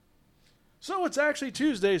So it's actually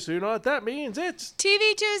Tuesday, so you know what that means. It's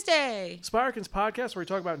TV Tuesday. Spirekin's podcast where we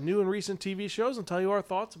talk about new and recent TV shows and tell you our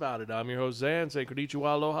thoughts about it. I'm your host, Zan. Say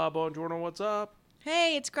konnichiwa, aloha, bonjour, what's up?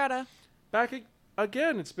 Hey, it's Greta. Back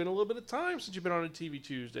again. It's been a little bit of time since you've been on a TV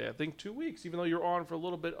Tuesday. I think 2 weeks, even though you were on for a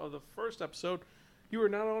little bit of the first episode. You were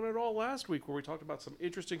not on at all last week where we talked about some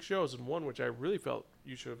interesting shows and one which I really felt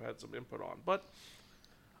you should have had some input on. But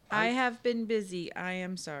I have been busy. I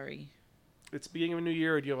am sorry. It's the beginning of a new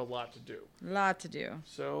year and you have a lot to do. Lot to do.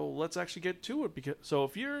 So let's actually get to it. So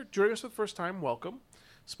if you're joining us for the first time, welcome.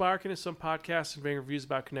 Spirekin is some podcasts and reviews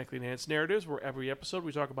about connecting enhanced narratives where every episode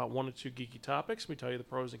we talk about one or two geeky topics. We tell you the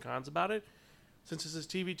pros and cons about it. Since this is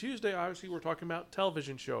TV Tuesday, obviously we're talking about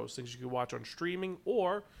television shows, things you can watch on streaming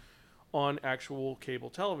or on actual cable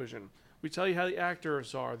television. We tell you how the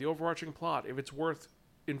actors are, the overarching plot, if it's worth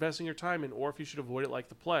investing your time in, or if you should avoid it like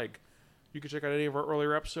the plague. You can check out any of our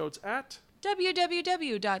earlier episodes at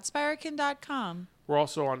www.spirekin.com. We're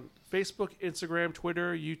also on Facebook, Instagram,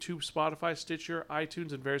 Twitter, YouTube, Spotify, Stitcher,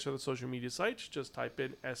 iTunes, and various other social media sites. Just type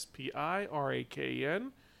in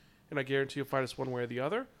SPIRAKEN, and I guarantee you'll find us one way or the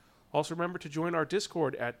other. Also remember to join our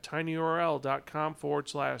Discord at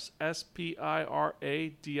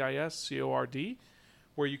tinyurl.com/SPIRADISCORD,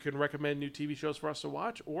 where you can recommend new TV shows for us to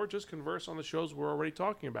watch or just converse on the shows we're already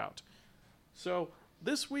talking about. So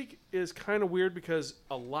this week is kind of weird because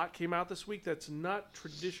a lot came out this week that's not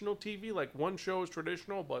traditional TV. Like one show is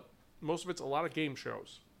traditional, but most of it's a lot of game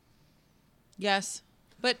shows. Yes,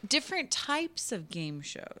 but different types of game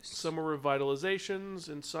shows. Some are revitalizations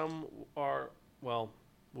and some are, well,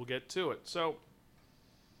 we'll get to it. So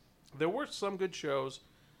there were some good shows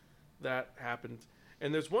that happened.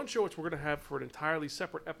 And there's one show which we're going to have for an entirely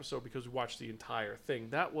separate episode because we watched the entire thing.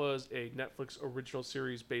 That was a Netflix original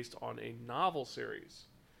series based on a novel series.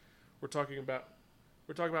 We're talking about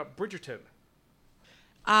Bridgerton.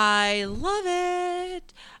 I love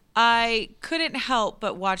it. I couldn't help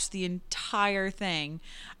but watch the entire thing.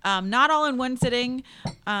 Not all in one sitting.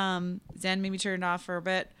 Zen made me turn it off for a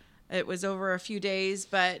bit. It was over a few days,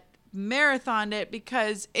 but marathoned it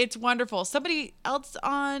because it's wonderful. Somebody else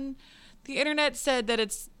on the internet said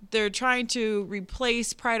that they're trying to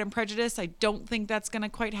replace Pride and Prejudice. I don't think that's going to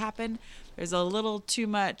quite happen. There's a little too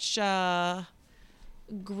much grown-up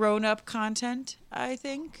content, I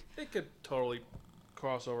think. It could totally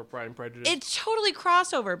cross over Pride and Prejudice. It's totally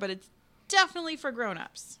crossover, but it's definitely for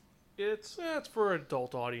grown-ups. It's for an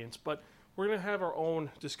adult audience, but we're going to have our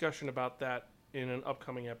own discussion about that in an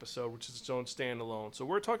upcoming episode, which is its own standalone. So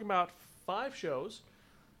we're talking about 5 shows.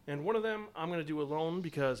 And one of them I'm going to do alone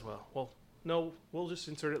because, no, we'll just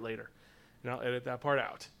insert it later. And I'll edit that part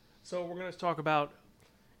out. So we're going to talk about,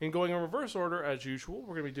 in going in reverse order as usual,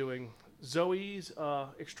 we're going to be doing Zoe's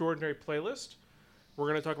Extraordinary Playlist. We're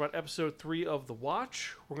going to talk about episode 3 of The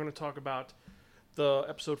Watch. We're going to talk about the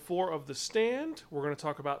episode 4 of The Stand. We're going to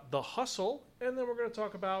talk about The Hustle. And then we're going to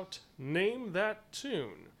talk about Name That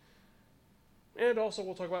Tune. And also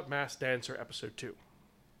we'll talk about Masked Dancer episode 2.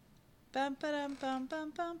 Bum, ba-dum, bum,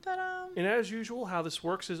 bum, bum, ba-dum. And as usual, how this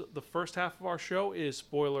works is the first half of our show is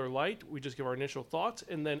spoiler light. We just give our initial thoughts.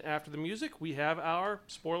 And then after the music, we have our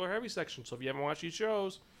spoiler heavy section. So if you haven't watched these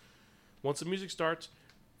shows, once the music starts,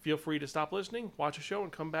 feel free to stop listening, watch a show,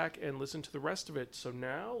 and come back and listen to the rest of it. So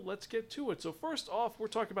now let's get to it. So first off, we're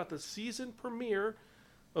talking about the season premiere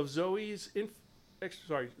of Zoe's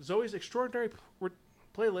Extraordinary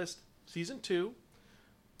Playlist Season 2.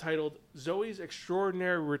 Titled Zoe's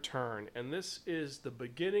Extraordinary Return, and this is the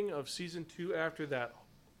beginning of season 2 after that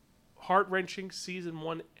heart-wrenching season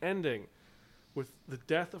 1 ending with the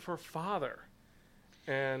death of her father.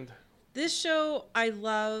 And this show I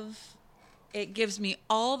love. It gives me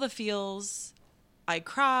all the feels. I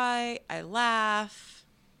cry, I laugh,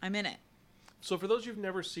 I'm in it. So for those who've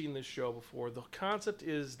never seen this show before, the concept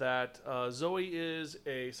is that Zoe is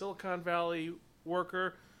a Silicon Valley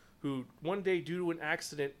worker who one day, due to an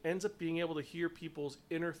accident, ends up being able to hear people's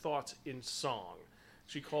inner thoughts in song.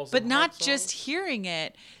 She calls them But not hot songs. just hearing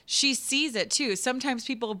it, she sees it too. Sometimes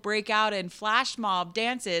people break out in flash mob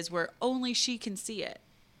dances where only she can see it.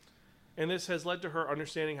 And this has led to her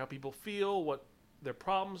understanding how people feel, what their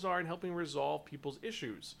problems are, and helping resolve people's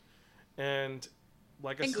issues. And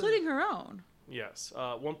like I said, including her own. Yes.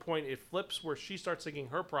 At one point, it flips where she starts singing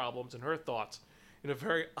her problems and her thoughts in a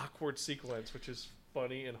very awkward sequence, which is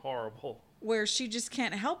funny and horrible. Where she just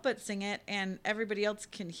can't help but sing it, and everybody else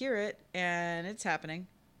can hear it, and it's happening.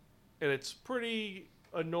 And it's pretty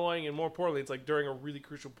annoying, and more importantly, it's like during a really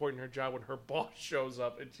crucial point in her job when her boss shows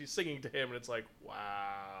up and she's singing to him, and it's like,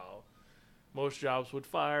 wow, most jobs would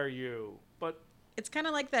fire you. But it's kind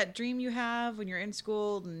of like that dream you have when you're in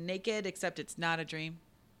school naked, except it's not a dream.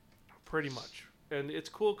 pretty much. And it's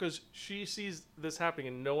cool because she sees this happening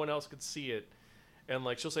and no one else could see it. And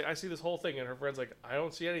like she'll say, I see this whole thing, and her friend's like, I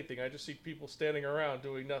don't see anything. I just see people standing around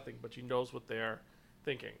doing nothing. But she knows what they're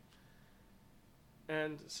thinking.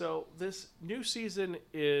 And so this new season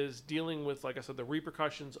is dealing with, like I said, the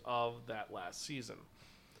repercussions of that last season.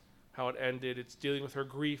 How it ended. It's dealing with her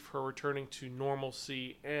grief, her returning to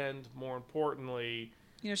normalcy, and more importantly,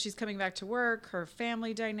 she's coming back to work, her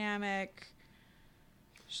family dynamic.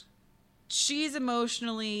 She's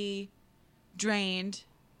emotionally drained,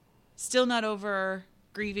 still not over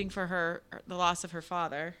grieving for the loss of her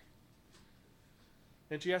father.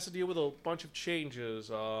 And she has to deal with a bunch of changes.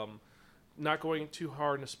 Not going too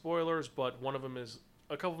hard into spoilers, but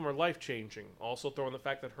a couple of them are life-changing. Also throwing the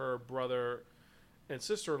fact that her brother and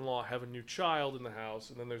sister-in-law have a new child in the house,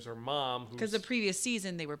 and then there's her mom. Because the previous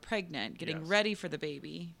season they were pregnant, getting ready for the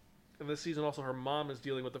baby. And this season also her mom is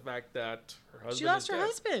dealing with the fact that her husband She lost her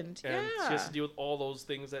husband. And she has to deal with all those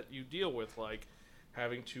things that you deal with, like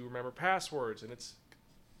having to remember passwords. And it's a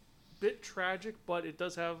bit tragic, but it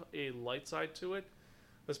does have a light side to it,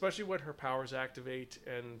 especially when her powers activate,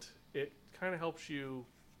 and it kind of helps you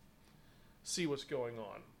see what's going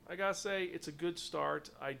on. I gotta say, it's a good start.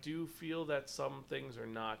 I do feel that some things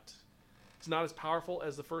it's not as powerful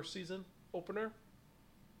as the first season opener.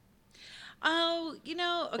 Oh,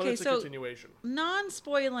 okay, but it's a so continuation.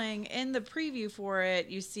 Non-spoiling, in the preview for it,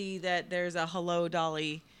 you see that there's a Hello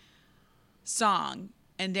Dolly song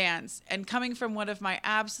and dance. And coming from one of my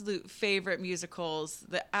absolute favorite musicals,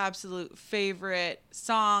 the absolute favorite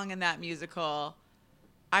song in that musical,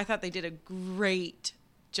 I thought they did a great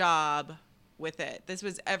job with it. This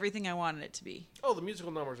was everything I wanted it to be. Oh, the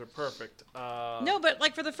musical numbers are perfect. No, but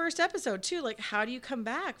like for the first episode too, like how do you come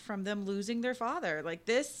back from them losing their father? Like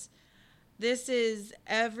this is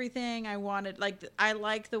everything I wanted. Like I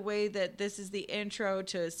like the way that this is the intro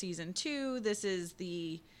to season 2.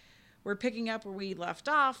 We're picking up where we left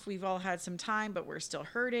off. We've all had some time, but we're still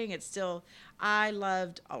hurting. I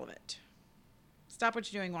loved all of it. Stop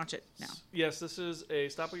what you're doing, watch it now. Yes, this is a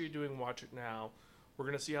stop what you're doing, watch it now. We're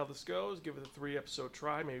going to see how this goes, give it a 3-episode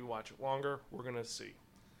try, maybe watch it longer. We're going to see.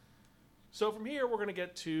 So from here, we're going to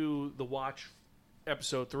get to the watch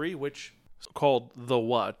episode 3, which is called The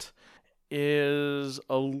What, is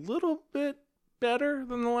a little bit better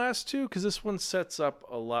than the last two, because this one sets up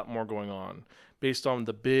a lot more going on based on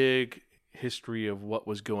the big history of what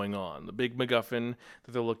was going on. The big MacGuffin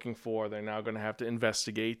that they're looking for, they're now going to have to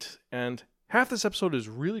investigate. And half this episode is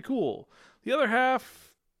really cool. The other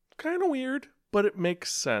half, kind of weird, but it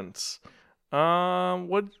makes sense.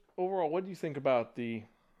 What do you think about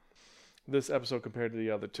this episode compared to the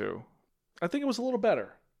other two? I think it was a little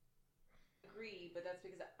better. Agree, but I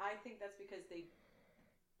think that's because they've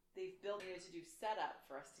built it to do setup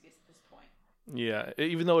for us to get to this point. Yeah,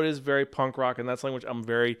 even though it is very punk rock, and that's language I'm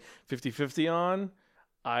very 50-50 on,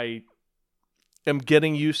 I am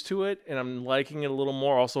getting used to it, and I'm liking it a little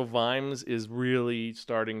more. Also, Vimes is really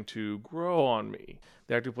starting to grow on me.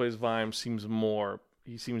 The actor who plays Vimes seems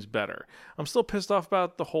better. I'm still pissed off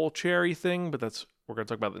about the whole Cherry thing, but we're going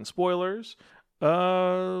to talk about it in spoilers.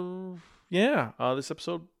 This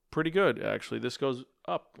episode, pretty good, actually. This goes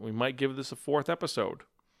up. We might give this a 4th episode.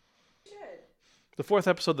 The 4th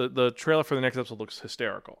episode, the trailer for the next episode looks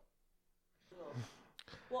hysterical.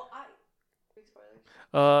 Well, big spoilers?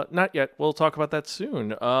 Not yet. We'll talk about that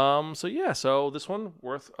soon. So this one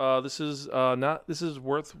this is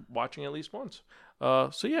worth watching at least once. You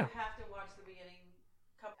have to watch the beginning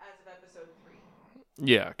as of episode 3.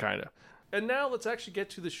 Yeah, kind of. And now let's actually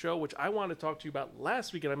get to the show, which I wanted to talk to you about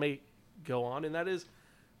last week, and I may go on, and that is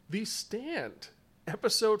The Stand,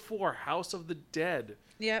 episode 4, House of the Dead.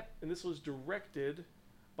 Yep. And this was directed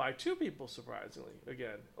by 2 people, surprisingly.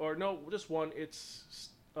 Again, or no, just one. It's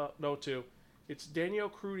 2. It's Danielle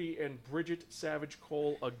Crudy and Bridget Savage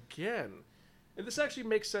Cole again. And this actually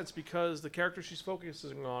makes sense because the characters she's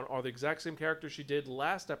focusing on are the exact same characters she did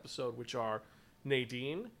last episode, which are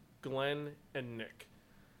Nadine, Glenn, and Nick.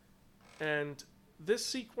 And this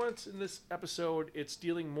sequence in this episode, it's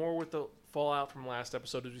dealing more with the fallout from last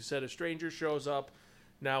episode. As we said, a stranger shows up.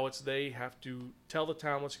 Now they have to tell the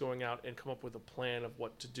town what's going on and come up with a plan of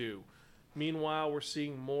what to do. Meanwhile, we're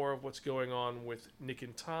seeing more of what's going on with Nick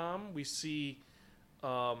and Tom. We see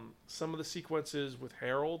some of the sequences with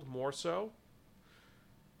Harold more so.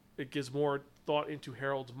 It gives more thought into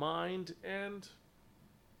Harold's mind, and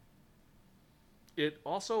it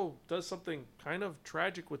also does something kind of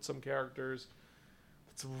tragic with some characters.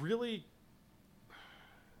 It's really,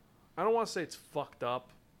 I don't want to say it's fucked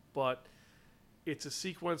up, but it's a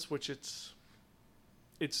sequence which it's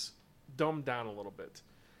dumbed down a little bit.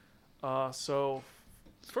 So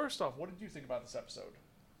First off, what did you think about this episode?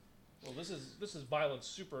 Well, this is violence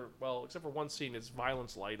super well, except for one scene. It's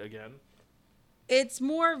violence light again. It's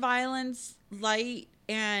more violence light,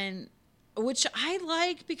 and which I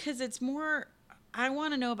like because it's more. I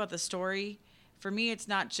want to know about the story. For me, it's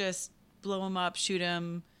not just blow him up, shoot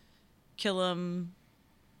him, kill him.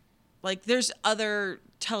 Like there's other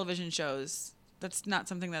television shows. That's not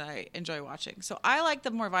something that I enjoy watching. So I like the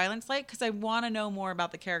more violence light because I want to know more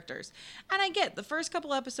about the characters. And I get the first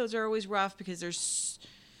couple episodes are always rough because there's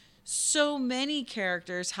so many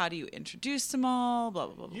characters. How do you introduce them all? Blah,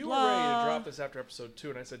 blah, blah, You blah. were ready to drop this after episode 2,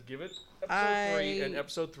 and I said, give it episode 3, and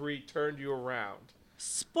episode 3 turned you around.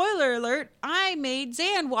 Spoiler alert, I made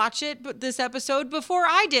Zan watch it but this episode before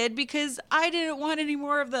I did because I didn't want any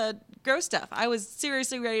more of the gross stuff. I was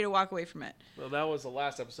seriously ready to walk away from it. Well, that was the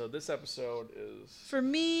last episode. This episode is... For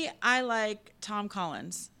me, I like Tom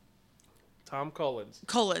Collins. Tom Collins.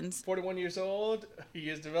 41 years old. He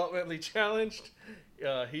is developmentally challenged.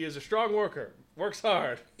 He is a strong worker. Works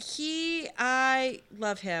hard. I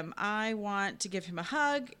love him. I want to give him a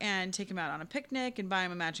hug and take him out on a picnic and buy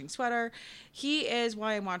him a matching sweater. He is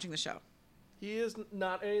why I'm watching the show. He is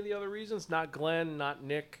not any of the other reasons. Not Glenn, not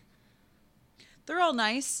Nick. They're all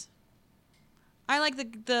nice. I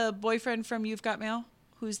like the boyfriend from You've Got Mail,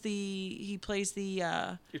 he plays the...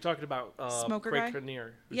 You're talking about smoker Craig guy?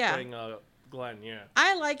 Kinnear, who's Yeah. playing Glenn, yeah.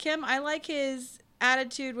 I like him. I like his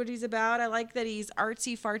attitude, what he's about. I like that he's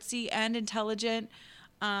artsy fartsy and intelligent.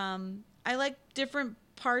 I like different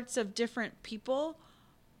parts of different people.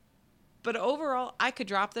 But overall, I could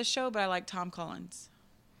drop this show, but I like Tom Collins.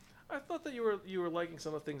 I thought that you were liking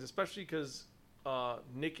some of the things, especially because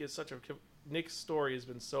Nick's story has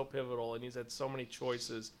been so pivotal, and he's had so many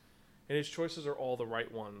choices, and his choices are all the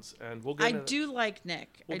right ones. And we'll get. I do like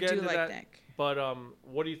Nick. We'll I get do into like that, Nick. But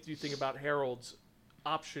what do you think about Harold's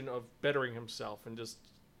option of bettering himself and just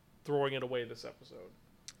throwing it away this episode?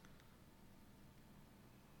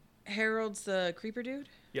 Harold's the creeper dude?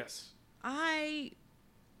 Yes. I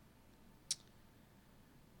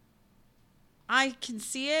can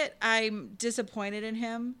see it. I'm disappointed in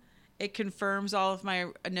him. It confirms all of my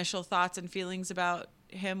initial thoughts and feelings about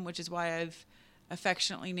him, which is why I've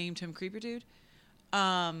affectionately named him Creeper Dude.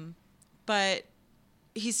 But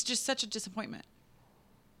he's just such a disappointment.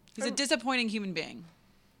 He's a disappointing human being.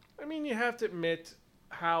 I mean, you have to admit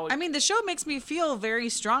how... the show makes me feel very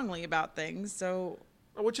strongly about things, so...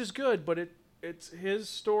 Which is good, but it's his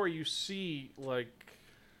story. You see, like...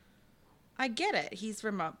 I get it. He's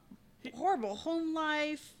from a horrible home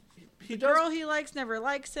life. The the girl he likes never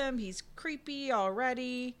likes him. He's creepy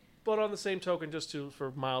already. But on the same token,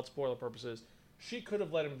 for mild spoiler purposes, she could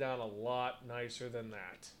have let him down a lot nicer than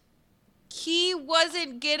that. He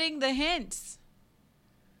wasn't getting the hints.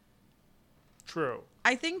 True.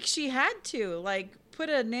 I think she had to, like, put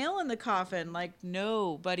a nail in the coffin. Like,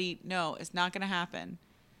 no, buddy, no, it's not going to happen.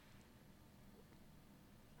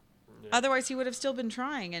 Yeah. Otherwise, he would have still been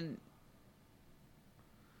trying, and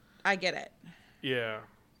I get it. Yeah,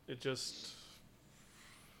 it just...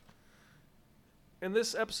 And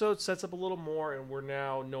this episode sets up a little more, and we're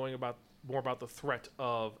now knowing more about the threat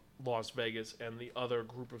of Las Vegas and the other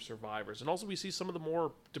group of survivors. And also we see some of the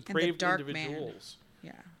more depraved individuals.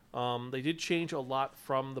 Man. Yeah. They did change a lot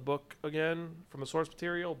from the book again, from the source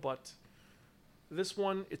material, but this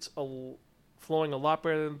one, it's flowing a lot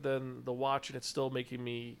better than the watch, and it's still making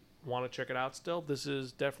me want to check it out still. This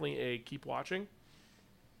is definitely a keep watching.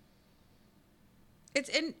 It's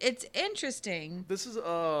interesting. This is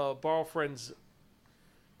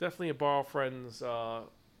definitely a Borrow Friends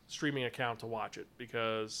streaming account to watch it,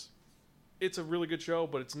 because it's a really good show,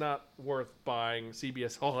 but it's not worth buying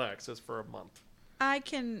CBS All Access for a month.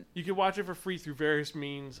 You can watch it for free through various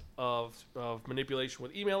means of manipulation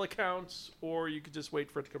with email accounts, or you could just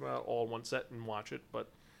wait for it to come out all in one set and watch it. But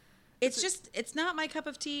it's not my cup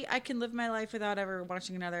of tea. I can live my life without ever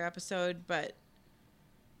watching another episode, but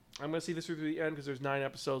I'm going to see this through to the end because there's 9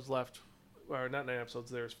 episodes left. Or not 9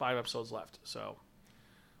 episodes, there's 5 episodes left. So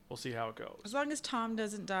we'll see how it goes. As long as Tom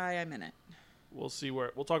doesn't die, I'm in it. We'll see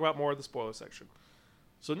we'll talk about more in the spoiler section.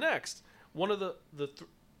 So next, one of the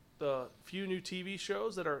few new TV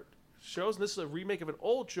shows that are shows, and this is a remake of an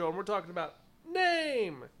old show, and we're talking about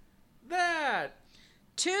Name That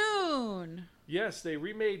Tune. Yes, they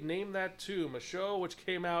remade Name That Tune, a show which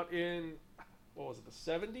came out in, what was it, the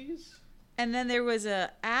 70s? And then there was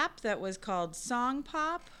a app that was called Song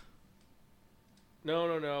Pop.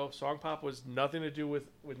 No. Song Pop was nothing to do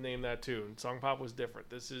with Name That Tune. Song Pop was different.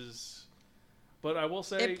 But I will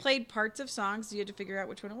say... It played parts of songs, so you had to figure out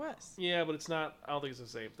which one it was. Yeah, but it's not... I don't think it's the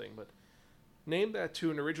same thing, but... Name That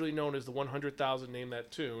Tune, originally known as the 100,000 Name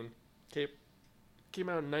That Tune, came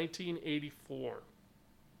out in 1984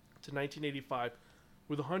 to 1985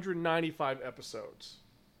 with 195 episodes.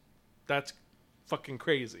 That's fucking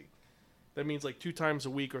crazy. That means like 2 times a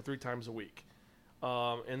week or 3 times a week.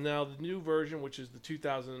 And now the new version, which is the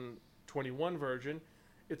 2021 version,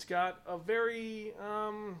 it's got a very,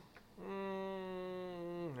 how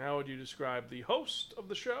would you describe the host of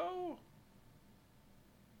the show?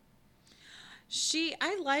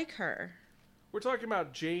 I like her. We're talking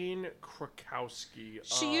about Jane Krakowski.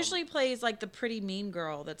 She usually plays like the pretty mean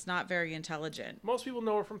girl that's not very intelligent. Most people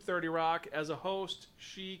know her from 30 Rock. As a host,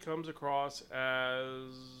 she comes across as...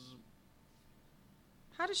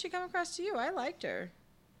 How does she come across to you? I liked her.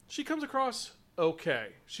 She comes across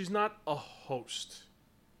okay. She's not a host.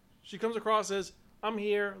 She comes across as, I'm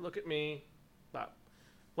here, look at me.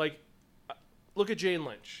 Like, look at Jane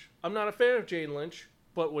Lynch. I'm not a fan of Jane Lynch,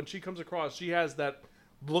 but when she comes across, she has that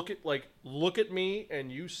look at me,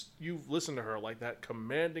 and you listen to her, like that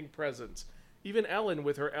commanding presence. Even Ellen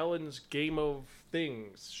with her Ellen's Game of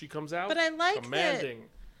Things, she comes out but I like commanding.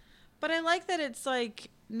 But I like that it's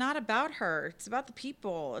like not about her. It's about the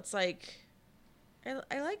people. It's like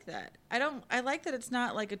I like that. I like that it's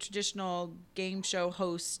not like a traditional game show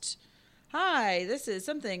host. Hi, this is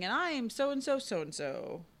something, and I am so and so so and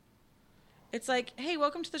so. It's like, hey,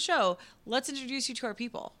 welcome to the show. Let's introduce you to our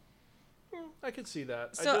people. I could see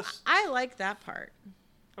that. So I like that part.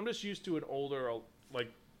 I'm just used to an older,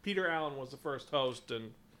 like Peter Allen was the first host,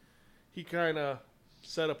 and he kind of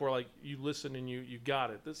set up where like you listen and you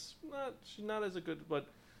got it. She's not as a good, but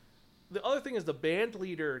the other thing is the band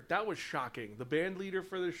leader. That was shocking. The band leader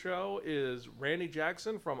for the show is Randy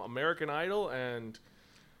Jackson from American Idol, and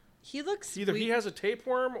he looks either he has a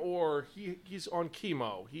tapeworm or he's on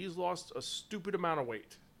chemo. He's lost a stupid amount of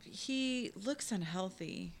weight. He looks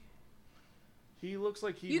unhealthy. He looks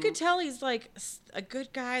like You could tell he's like a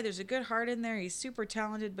good guy. There's a good heart in there. He's super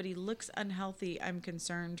talented, but he looks unhealthy. I'm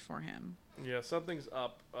concerned for him. Yeah, something's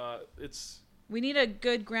up. We need a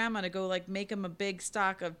good grandma to go like make him a big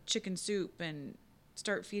stock of chicken soup and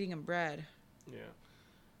start feeding him bread. Yeah.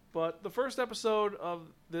 But the first episode of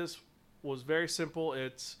this was very simple.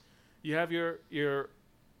 It's you have your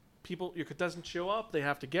people, your contestants show up, they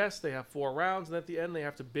have to guess, they have 4 rounds, and at the end they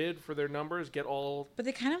have to bid for their numbers, get all. But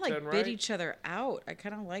they kind of like bid right. each other out. I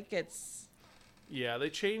kind of like it's. Yeah, they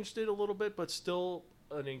changed it a little bit, but still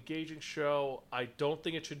an engaging show. I don't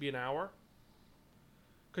think it should be an hour.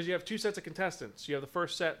 Because you have 2 sets of contestants. You have the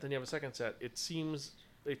first set, then you have a second set. It seems...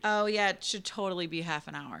 Oh, yeah, it should totally be half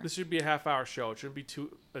an hour. This should be a half-hour show. It shouldn't be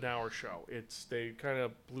an hour show. They kind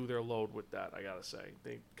of blew their load with that, I gotta say.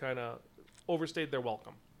 They kind of overstayed their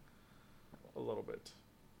welcome a little bit.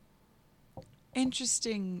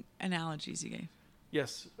 Interesting analogies you gave.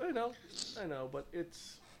 Yes, I know, but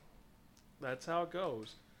that's how it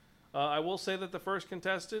goes. I will say that the first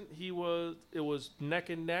contestant, it was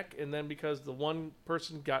neck and neck, and then because the one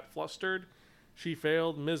person got flustered, she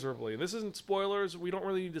failed miserably. This isn't spoilers. We don't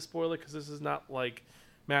really need to spoil it because this is not like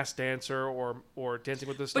Masked Dancer or Dancing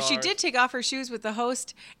with the Stars. But she did take off her shoes with the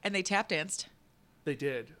host, and they tap danced. They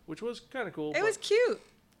did, which was kind of cool. It was cute.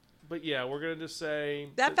 But yeah, we're going to just say...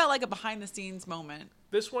 That felt like a behind-the-scenes moment.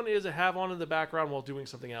 This one is a have on in the background while doing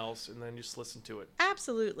something else, and then just listen to it.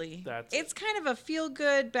 Absolutely. It's it. kind of a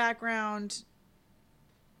feel-good background.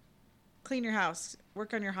 Clean your house.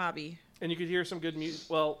 Work on your hobby. And you could hear some good music.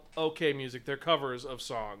 Well, okay music. They're covers of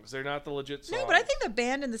songs. They're not the legit songs. No, but I think the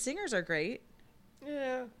band and the singers are great.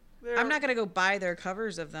 Yeah. I'm not going to go buy their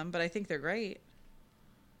covers of them, but I think they're great.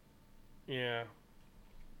 Yeah.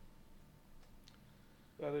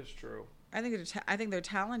 That is true. I think they're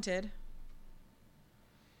talented.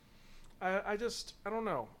 I don't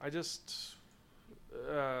know.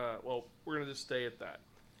 Well, we're going to just stay at that.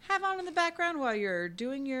 Have on in the background while you're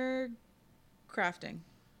doing your crafting.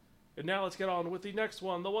 And now let's get on with the next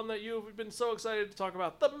one. The one that you've been so excited to talk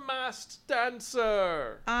about. The Masked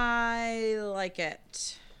Dancer. I like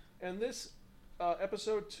it. And this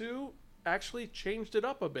episode 2 actually changed it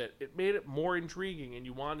up a bit. It made it more intriguing and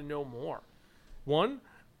you want to know more. One,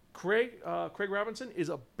 Craig Robinson is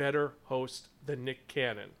a better host than Nick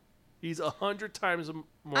Cannon. He's 100 times more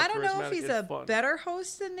charismatic. I don't know if he's a fun. better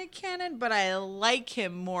host than Nick Cannon, but I like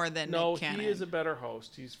him more than Nick Cannon. No, he is a better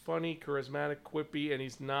host. He's funny, charismatic, quippy, and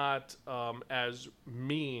he's not as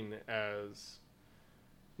mean as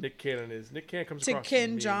Nick Cannon is. Nick Cannon comes across to Ken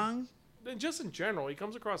mean. Jeong. And just in general, he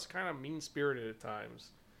comes across kind of mean-spirited at times.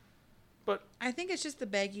 But I think it's just the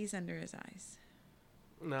baggies under his eyes.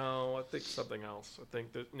 No, I think something else. I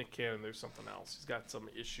think that Nick Cannon, there's something else. He's got some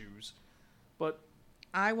issues. But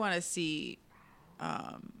I want to see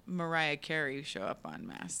Mariah Carey show up on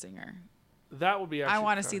Masked Singer. That would be actually I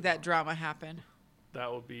want to see that drama happen.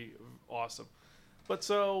 That would be awesome. But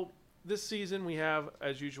so this season we have,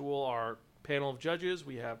 as usual, our panel of judges.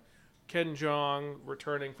 We have Ken Jeong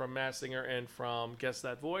returning from Masked Singer and from Guess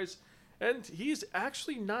That Voice. And he's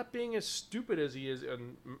actually not being as stupid as he is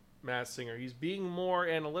in Masked Singer. He's being more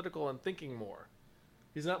analytical and thinking more.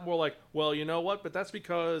 He's not more like, well, you know what? But that's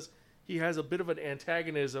because he has a bit of an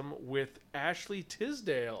antagonism with Ashley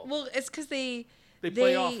Tisdale. Well, it's because they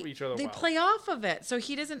play off each other They well. play off of it. So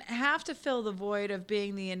he doesn't have to fill the void of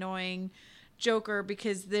being the annoying Joker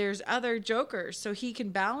because there's other Jokers. So he can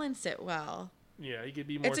balance it well. Yeah, he could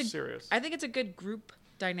be more serious. I think it's a good group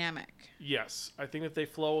dynamic. Yes, I think that they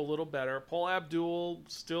flow a little better. Paula Abdul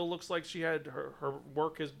still looks like she had her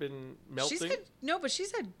work has been melting. But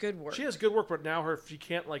she's had good work. She has good work, but now she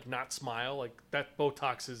can't like not smile. Like that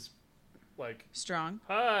Botox is like strong.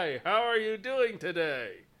 Hi, how are you doing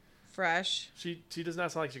today? Fresh. She does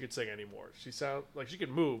not sound like she could sing anymore. She sounds like she could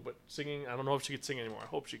move, but singing, I don't know if she could sing anymore. I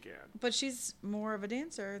hope she can. But she's more of a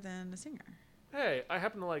dancer than a singer. Hey, I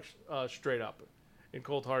happen to like Straight Up in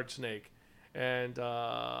Cold Hard Snake. And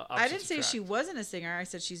I didn't say she wasn't a singer. I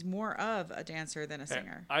said she's more of a dancer than a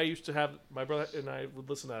singer. I used to have my brother and I would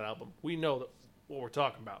listen to that album. We know what we're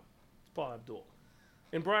talking about. It's Paula Abdul.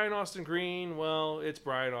 And Brian Austin Green, well, it's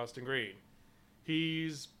Brian Austin Green.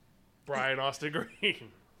 He's Brian Austin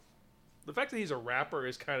Green. The fact that he's a rapper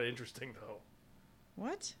is kind of interesting, though.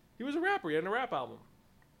 What? He was a rapper. He had a rap album.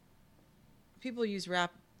 People use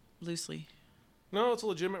rap loosely. No, it's a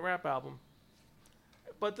legitimate rap album.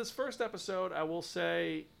 But this first episode, I will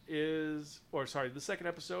say, the second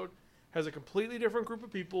episode has a completely different group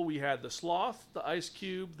of people. We had the Sloth, the Ice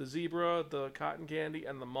Cube, the Zebra, the Cotton Candy,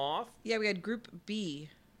 and the Moth. Yeah, we had Group B.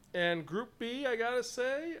 And Group B, I gotta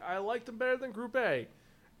say, I liked them better than Group A.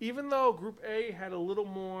 Even though Group A had a little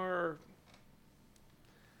more,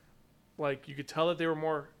 like, you could tell that they were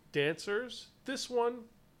more dancers. This one,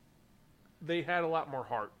 they had a lot more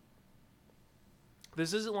heart.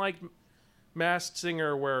 This isn't like Masked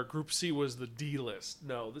Singer where Group C was the D-list.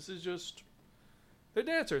 No, this is just, they're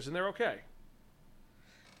dancers and they're okay.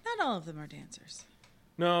 Not all of them are dancers.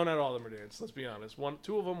 No, not all of them are dancers. Let's be honest.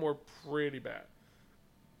 Two of them were pretty bad.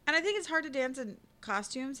 And I think it's hard to dance in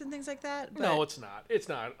costumes and things like that. But no, it's not. It's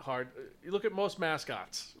not hard. You look at most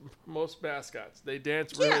mascots. They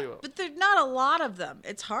dance really well. But there's not a lot of them.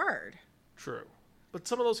 It's hard. True. But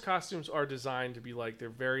some of those costumes are designed to be like, they're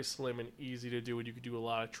very slim and easy to do, and you can do a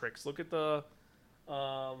lot of tricks. Look at the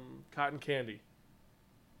Cotton Candy.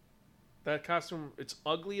 That costume, it's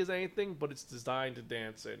ugly as anything, but it's designed to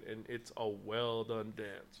dance in, and it's a well-done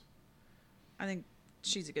dance. I think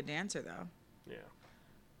she's a good dancer, though.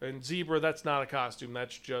 Yeah. And Zebra, that's not a costume.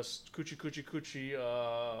 That's just coochie,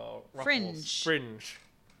 ruffles. Fringe.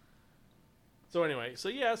 So anyway, so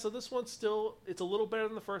this one's still, it's a little better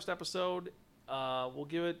than the first episode. We'll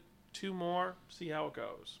give it 2 more, see how it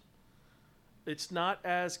goes. It's not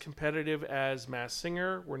as competitive as Masked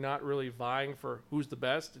Singer. We're not really vying for who's the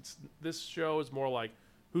best. This show is more like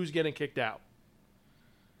who's getting kicked out.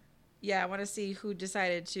 Yeah, I want to see who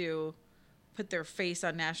decided to put their face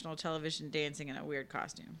on national television dancing in a weird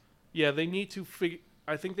costume. Yeah, they need to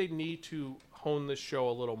I think they need to hone this show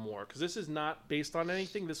a little more because this is not based on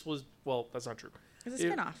anything. This was, well, that's not true. It's a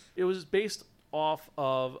spinoff. It was based off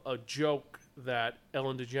of a joke that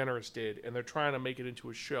Ellen DeGeneres did, and they're trying to make it into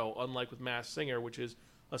a show, unlike with Masked Singer, which is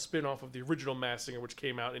a spin-off of the original Masked Singer, which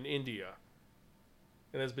came out in India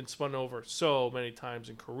and has been spun over so many times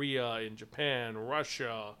in Korea, in Japan,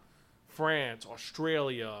 Russia, France,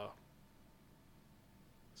 Australia.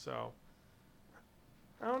 So,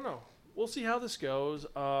 I don't know. We'll see how this goes.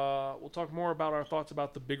 We'll talk more about our thoughts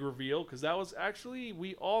about the big reveal, because that was actually,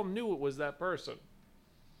 we all knew it was that person.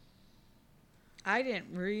 I didn't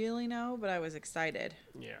really know, but I was excited.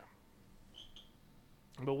 Yeah.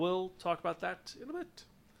 But we'll talk about that in a bit.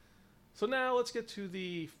 So now let's get to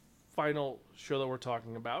the final show that we're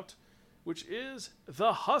talking about, which is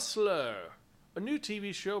The Hustler, a new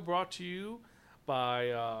TV show brought to you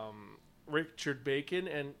by Richard Bacon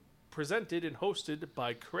and presented and hosted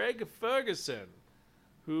by Craig Ferguson,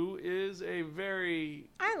 who is a very...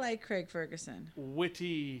 I like Craig Ferguson.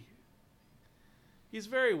 Witty. He's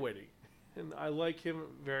very witty. And I like him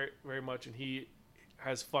very, very much, and he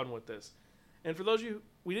has fun with this. And for those of you,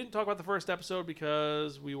 we didn't talk about the first episode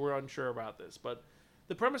because we were unsure about this, but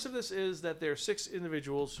the premise of this is that there are 5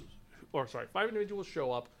 individuals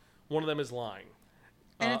show up. One of them is lying.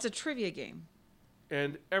 And it's a trivia game.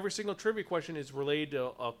 And every single trivia question is related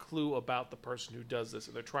to a clue about the person who does this,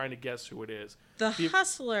 and they're trying to guess who it is. The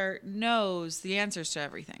hustler knows the answers to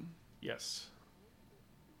everything. Yes.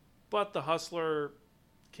 But the hustler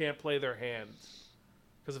can't play their hand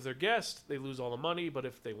Because if they're guests, they lose all the money, but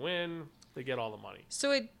if they win, they get all the money.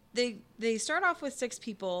 So they start off with 6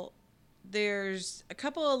 people. There's a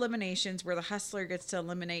couple eliminations where the hustler gets to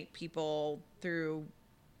eliminate people through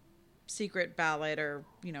secret ballot or,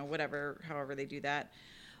 whatever, however they do that.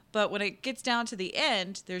 But when it gets down to the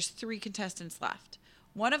end, there's 3 contestants left.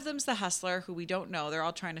 One of them's the hustler, who we don't know. They're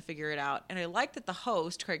all trying to figure it out. And I like that the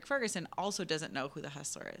host, Craig Ferguson, also doesn't know who the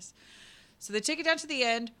hustler is. So they take it down to the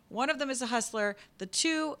end. One of them is a hustler. The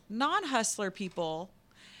 2 non-hustler people,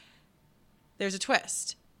 there's a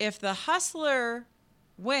twist. If the hustler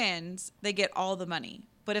wins, they get all the money.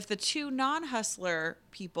 But if the 2 non-hustler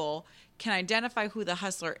people can identify who the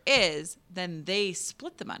hustler is, then they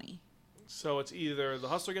split the money. So it's either the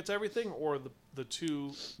hustler gets everything or the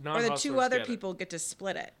 2 non-hustlers or the 2 other get people it. get to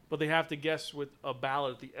split it. But they have to guess with a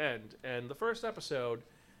ballot at the end. And the first episode,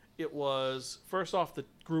 it was, first off, the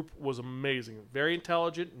group was amazing. Very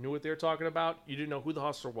intelligent, knew what they were talking about. You didn't know who the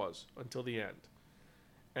hustler was until the end.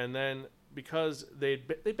 And then because they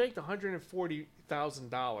banked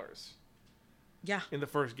 $140,000 in the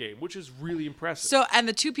first game, which is really impressive. So, and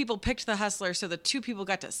the 2 people picked the hustler, so the 2 people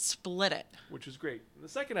got to split it. Which is great. The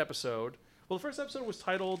second episode, well, the first episode was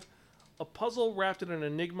titled "A Puzzle Wrapped in an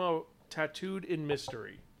Enigma Tattooed in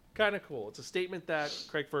Mystery." Kind of cool. It's a statement that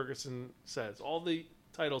Craig Ferguson says. All the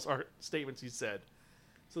titles are statements he said.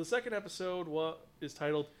 So the second episode is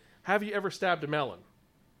titled "Have You Ever Stabbed a Melon?"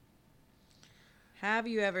 Have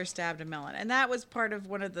you ever stabbed a melon? And that was part of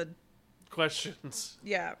one of the questions.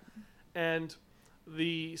 Yeah. And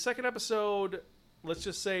the second episode, let's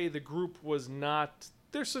just say the group was not,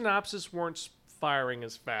 their synopsis weren't firing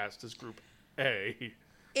as fast as Group A.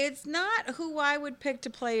 It's not who I would pick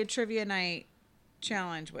to play a trivia night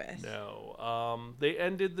challenge with. No. They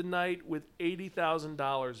ended the night with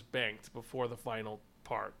 $80,000 banked before the final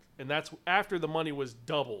part. And that's after the money was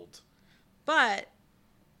doubled. But...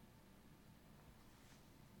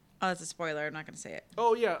 oh, that's a spoiler. I'm not going to say it.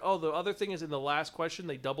 Oh, yeah. Oh, the other thing is in the last question,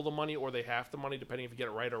 they double the money or they half the money, depending if you get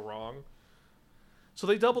it right or wrong. So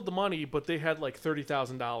they doubled the money, but they had like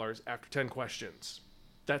 $30,000 after 10 questions.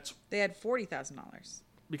 They had $40,000.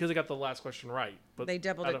 Because they got the last question right. But they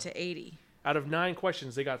doubled it to 80. Out of 9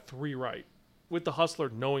 questions, they got 3 right. With the hustler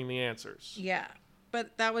knowing the answers. Yeah.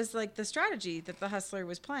 But that was like the strategy that the hustler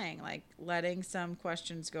was playing, like letting some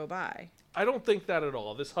questions go by. I don't think that at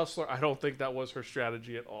all. This hustler, I don't think that was her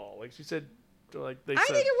strategy at all. Like she said, like they said,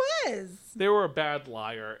 I think it was. They were a bad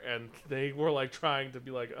liar, and they were like trying to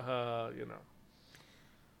be like,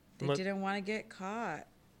 They didn't want to get caught.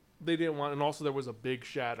 They didn't want, and also there was a big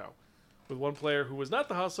shadow with one player who was not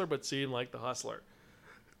the hustler but seemed like the hustler,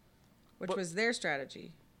 which was their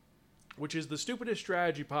strategy. Which is the stupidest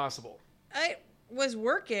strategy possible. It was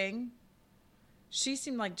working. She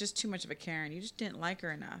seemed like just too much of a Karen. You just didn't like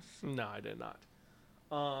her enough. No, I did not.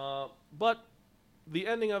 But the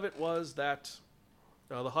ending of it was that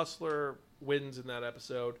the hustler wins in that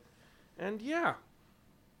episode. And yeah,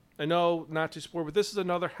 I know not to spoil, but this is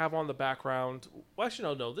another have on the background. Well,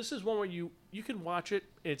 actually, no. This is one where you can watch it.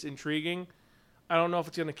 It's intriguing. I don't know if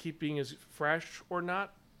it's going to keep being as fresh or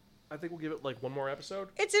not. I think we'll give it like one more episode.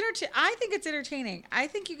 I think it's entertaining. I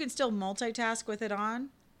think you can still multitask with it on.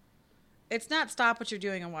 It's not stop what you're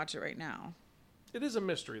doing and watch it right now. It is a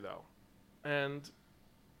mystery, though. And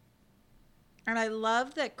I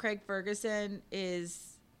love that Craig Ferguson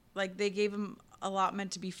is, like, they gave him a lot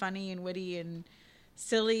meant to be funny and witty and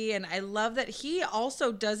silly. And I love that he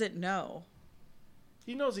also doesn't know.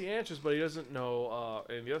 He knows the answers, but he doesn't know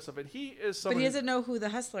any of the other stuff. And he is someone... but he doesn't know who the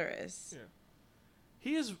hustler is. Yeah.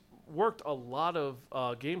 He has worked a lot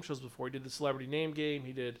of game shows before. He did the Celebrity Name Game.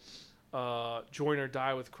 He did... Join or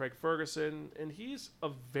Die with Craig Ferguson, and he's a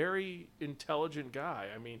very intelligent guy.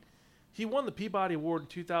 I mean, he won the Peabody Award in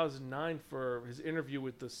 2009 for his interview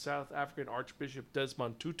with the South African Archbishop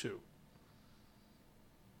Desmond Tutu.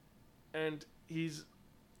 And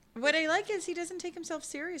what I like is he doesn't take himself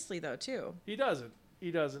seriously, though, too. He doesn't,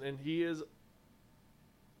 and he is,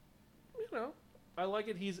 I like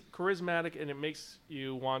it. He's charismatic, and it makes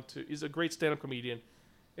you want to, he's a great stand-up comedian,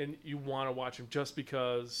 and you want to watch him just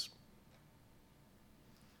because...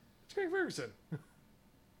 Craig Ferguson.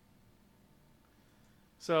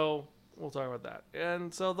 So we'll talk about that.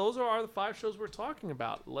 And so those are the 5 shows we're talking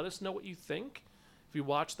about. Let us know what you think, if you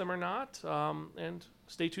watch them or not. And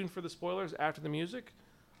stay tuned for the spoilers after the music.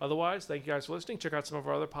 Otherwise, thank you guys for listening. Check out some of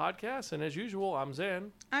our other podcasts. And as usual, I'm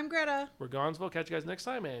Zen. I'm Greta. We're Gonzville. Catch you guys next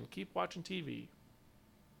time, and keep watching TV.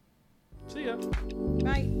 See ya.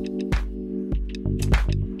 Bye.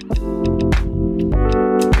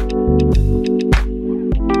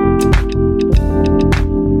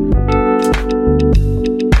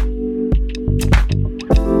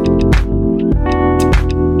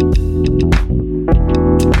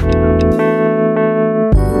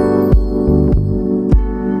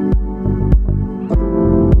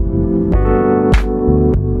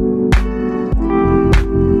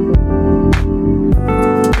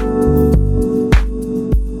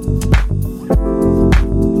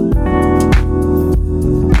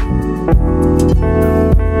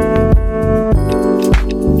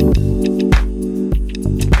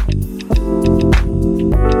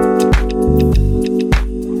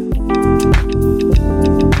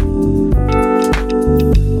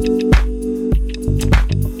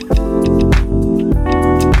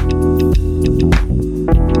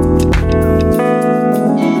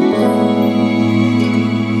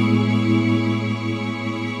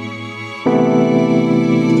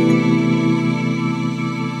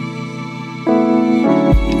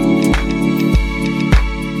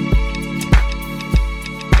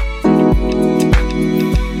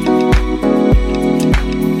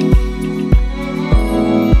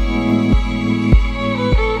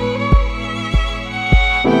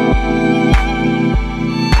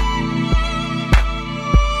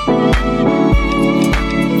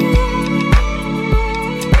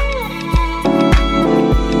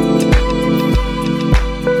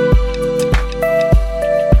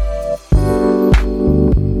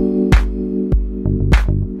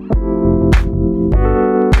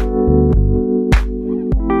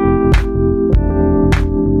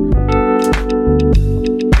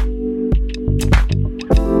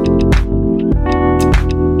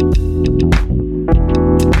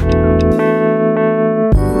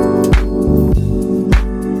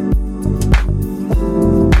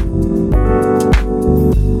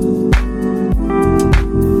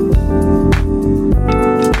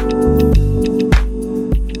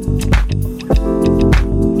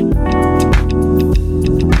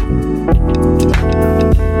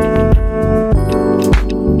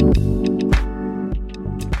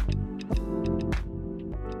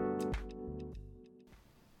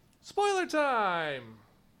 time.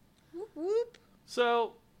 Whoop, whoop.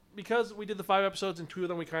 So, because we did the 5 episodes and 2 of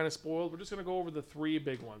them we kind of spoiled, we're just going to go over the 3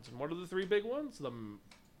 big ones. And what are the 3 big ones?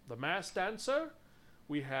 The Masked Dancer,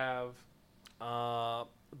 we have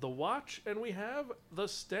The Watch, and we have The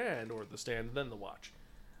Stand, or The Stand and then The Watch.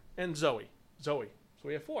 And Zoe. So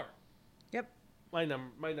we have 4. Yep. My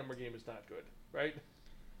number game is not good, right?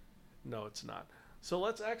 No, it's not. So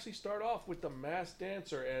let's actually start off with the Masked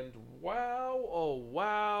Dancer, and wow, oh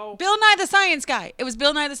wow. Bill Nye the Science Guy. It was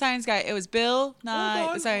Bill Nye the Science Guy. It was Bill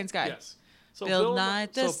Nye the Science Guy. Yes. So Bill Nye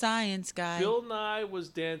the Science Guy. Bill Nye was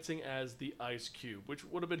dancing as the Ice Cube, which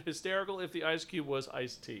would have been hysterical if the Ice Cube was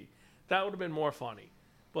Ice-T. That would have been more funny.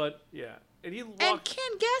 But yeah, and And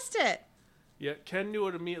Ken guessed it. Yeah, Ken knew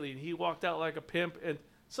it immediately, and he walked out like a pimp. And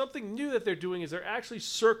something new that they're doing is they're actually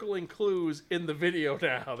circling clues in the video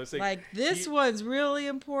now. They're saying, Like, this one's really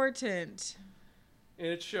important. and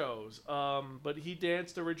it shows. But he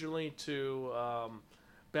danced originally to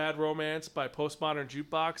Bad Romance by Postmodern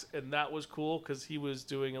Jukebox, and that was cool because he was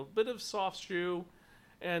doing a bit of soft shoe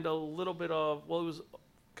and a little bit of, well, it was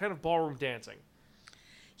kind of ballroom dancing.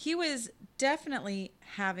 He was definitely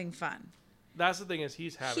having fun. That's the thing, is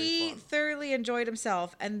he's having He fun. thoroughly enjoyed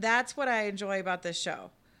himself, and that's what I enjoy about this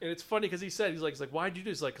show. And it's funny because he's like, why'd you do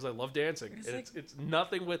this? He's like, because I love dancing. It's And like- it's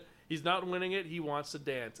nothing with, he's not winning it. He wants to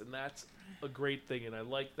dance. And that's a great thing. And I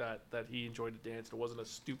like that he enjoyed the dance. It wasn't a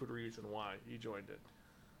stupid reason why he joined it.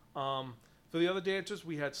 For the other dancers,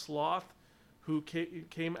 we had Sloth, who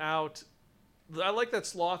came out. I like that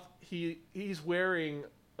Sloth, he's wearing,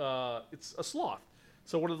 it's a sloth.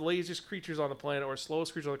 So one of the laziest creatures on the planet, or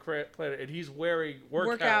slowest creature on the planet, and he's wearing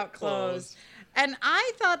workout clothes. And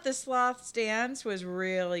I thought the sloth's dance was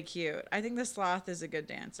really cute. I think the sloth is a good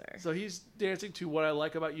dancer. So he's dancing to What I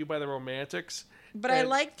Like About You by the Romantics. But I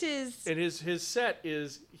liked his... And his set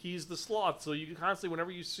is, he's the sloth. So you constantly,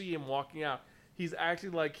 whenever you see him walking out, he's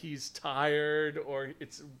acting like he's tired, or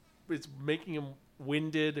it's making him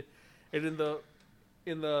winded. And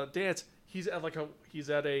in the dance, he's at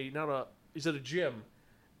a gym,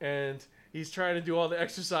 and he's trying to do all the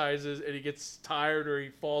exercises, and he gets tired or he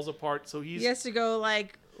falls apart. So He has to go,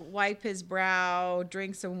 like, wipe his brow,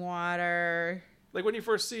 drink some water. like when you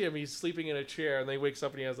first see him, he's sleeping in a chair, and then he wakes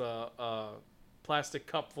up and he has a plastic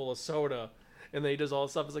cup full of soda, and then he does all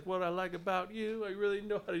this stuff. It's like, what I like about you, I really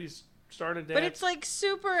know how to. He's starting to dance. But it's like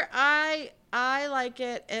super. I like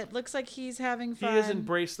it. It looks like he's having fun. He has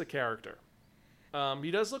embraced the character. He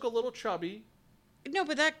does look a little chubby. No,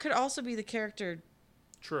 but that could also be the character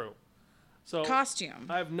True. So costume.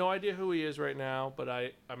 I have no idea who he is right now, but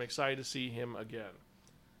I'm excited to see him again.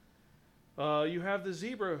 You have the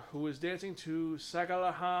zebra, who is dancing to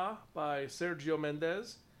Sagalaha by Sergio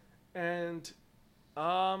Mendes, and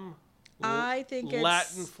I think it's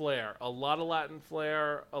Latin flair. A lot of Latin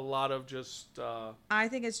flair. A lot of just. I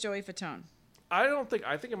think it's Joey Fatone. I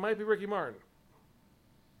think it might be Ricky Martin.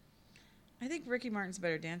 I think Ricky Martin's a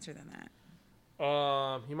better dancer than that.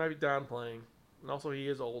 He might be downplaying, and also he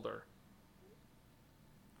is older.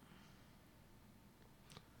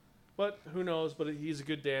 But who knows? But he's a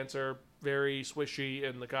good dancer, very swishy,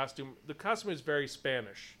 and the costume is very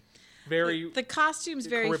Spanish, very. The costume's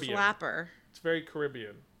very Caribbean. flapper. It's very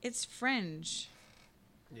Caribbean. It's fringe.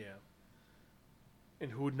 Yeah.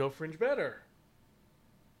 And who would know fringe better?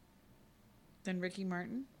 Than Ricky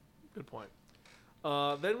Martin. Good point.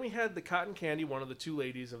 Then we had the Cotton Candy, one of the 2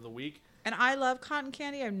 ladies of the week. And I love cotton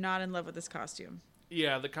candy. I'm not in love with this costume.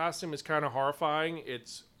 Yeah, the costume is kind of horrifying.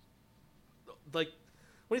 It's like,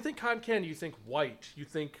 when you think cotton candy, you think white. You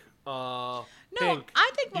think No, pink.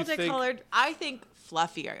 I think You think- multicolored. I think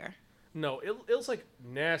fluffier. No, it was like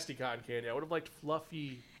nasty cotton candy. I would have liked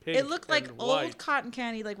fluffy pink. It looked like and old white. cotton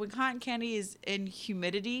candy, like when cotton candy is in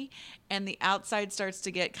humidity and the outside starts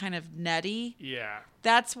to get kind of nutty. Yeah,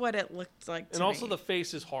 That's what it looked like to and also me. the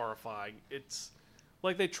face is horrifying. It's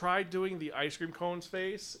like they tried doing the ice cream cone's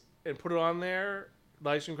face and put it on there, the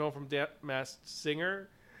ice cream cone from Masked Singer,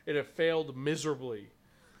 and it failed miserably.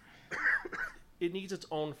 It needs its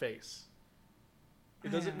own face.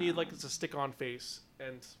 It doesn't need like it's a stick-on face,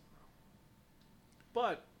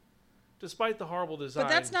 but despite the horrible design, But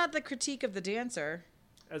that's not the critique of the dancer.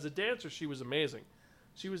 as a dancer, she was amazing.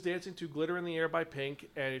 She was dancing to Glitter in the Air by Pink,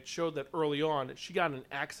 and it showed that early on she got in an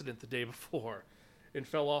accident the day before and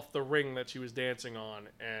fell off the ring that she was dancing on.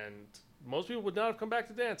 And most people would not have come back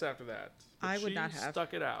to dance after that. But I would she not have.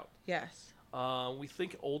 stuck it out. Yes. We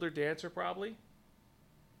think older dancer probably,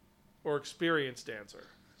 or experienced dancer.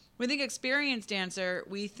 We think experienced dancer.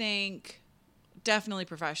 We think definitely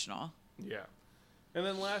professional. Yeah. And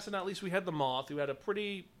then last but not least, we had the Moth, who had a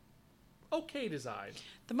pretty okay design.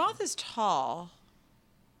 The moth is tall.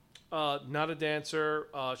 Not a dancer.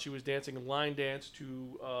 She was dancing line dance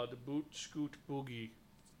to the Boot Scoot Boogie,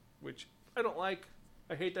 which I don't like.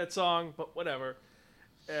 I hate that song, but whatever.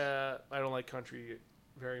 I don't like country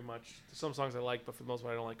very much. Some songs I like, but for the most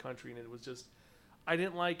part, I don't like country. And it was just, I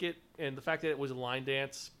didn't like it. And the fact that it was a line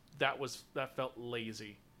dance, that felt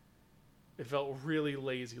lazy. It felt really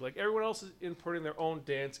lazy. Like everyone else is inputting their own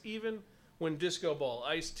dance. Even when Disco Ball,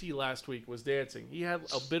 Ice-T last week was dancing, he had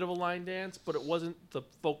a bit of a line dance, but it wasn't the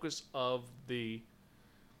focus of the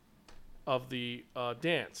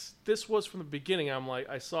dance. This was from the beginning. I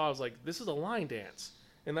was like, this is a line dance,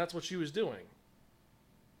 and that's what she was doing.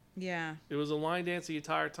 Yeah. It was a line dance the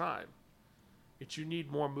entire time. You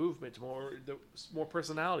need more movement, more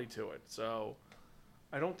personality to it. So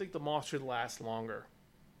I don't think the moth should last longer.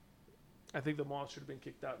 I think the moth should have been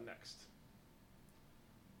kicked out next.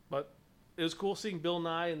 But it was cool seeing Bill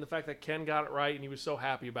Nye and the fact that Ken got it right and he was so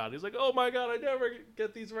happy about it. He's like, oh my God, I never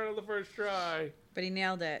get these right on the first try. But he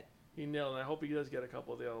nailed it. He nailed it. I hope he does get a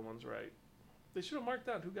couple of the other ones right. They should have marked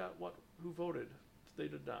down who got what, who voted. They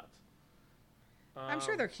did not. I'm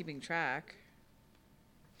sure they're keeping track.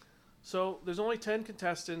 So there's only 10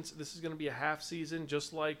 contestants. This is going to be a half season,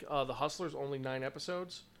 just like The Hustlers, only 9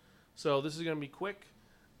 episodes. So this is going to be quick.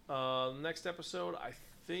 Next episode, I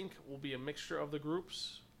think, will be a mixture of the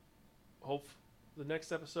groups. Hope the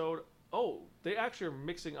next episode. Oh, they actually are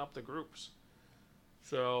mixing up the groups.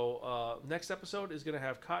 So next episode is going to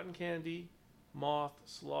have Cotton Candy, Moth,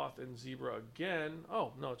 Sloth, and Zebra again.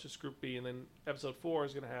 Oh, no, it's just Group B. And then episode 4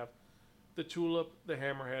 is going to have the Tulip, the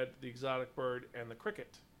Hammerhead, the Exotic Bird, and the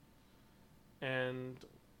Cricket. And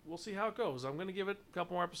we'll see how it goes. I'm going to give it a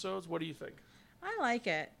couple more episodes. What do you think? I like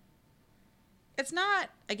it. It's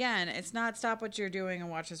not stop what you're doing and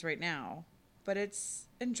watch this right now, but it's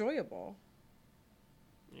enjoyable.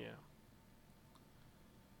 Yeah.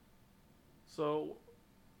 So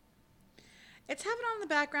it's having on in the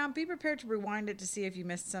background. Be prepared to rewind it to see if you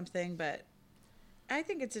missed something, but I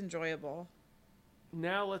think it's enjoyable.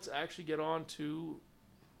 Now let's actually get on to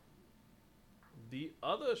the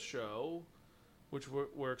other show, which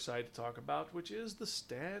we're excited to talk about, which is The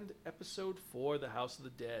Stand episode 4, The House of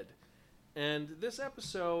the Dead. And this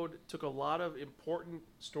episode took a lot of important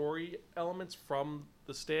story elements from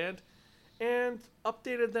The Stand and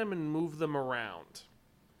updated them and moved them around.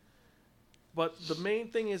 But the main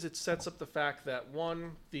thing is it sets up the fact that,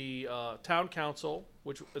 one, the town council,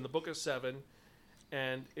 which in the Book of Seven,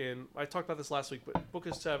 and I talked about this last week, but Book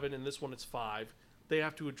of 7, and this one it's 5, they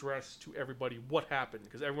have to address to everybody what happened,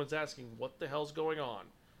 because everyone's asking what the hell's going on.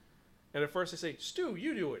 And at first they say, Stu,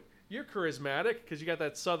 you do it. You're charismatic, because you got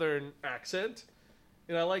that southern accent.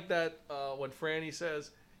 And I like that when Franny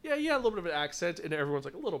says, yeah, a little bit of an accent, and everyone's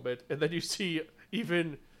like, a little bit. And then you see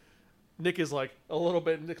even Nick is like, a little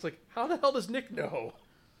bit, and Nick's like, how the hell does Nick know?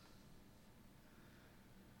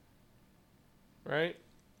 Right?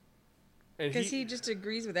 Because he just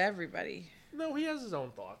agrees with everybody. No, he has his own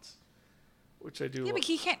thoughts, which I do. Yeah, but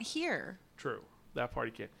he can't hear. True. That part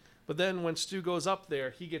he can't. But then when Stu goes up there,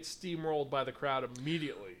 he gets steamrolled by the crowd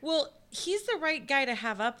immediately. Well, he's the right guy to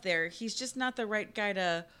have up there. He's just not the right guy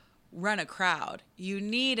to run a crowd. You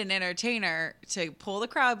need an entertainer to pull the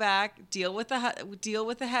crowd back, deal with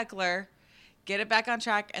the heckler, get it back on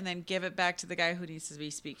track, and then give it back to the guy who needs to be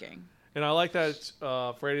speaking. And I like that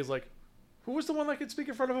Franny's like, who was the one that could speak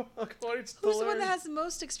in front of a audience? Who's the one that has the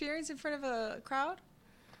most experience in front of a crowd?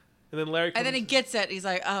 And then Larry comes, and then he gets it. He's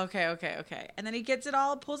like, oh, okay. And then he gets it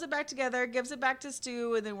all, pulls it back together, gives it back to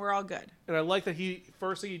Stu, and then we're all good. And I like that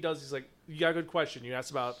first thing he does, he's like, you got a good question. You asked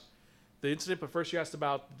about the incident, but first you asked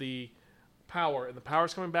about the power. And the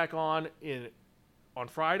power's coming back on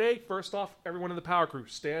Friday. First off, everyone in the power crew,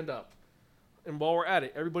 stand up. And while we're at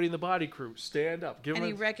it, everybody in the body crew, stand up. And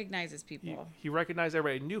he recognizes people. He recognized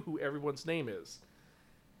everybody, knew who everyone's name is.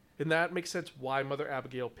 And that makes sense why Mother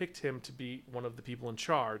Abigail picked him to be one of the people in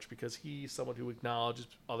charge, because he's someone who acknowledges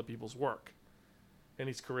other people's work. And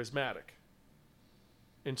he's charismatic.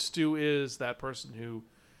 And Stu is that person who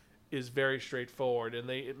is very straightforward. And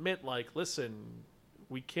they admit, like, listen,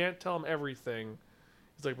 we can't tell him everything.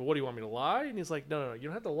 He's like, but what do you want me to lie? And he's like, no, you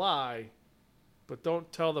don't have to lie, but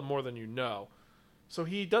don't tell them more than you know. So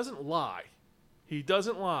he doesn't lie. He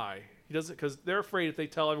doesn't, because they're afraid if they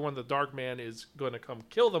tell everyone the Dark Man is going to come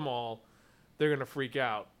kill them all, they're going to freak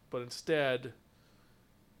out. But instead,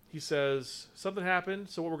 he says, something happened,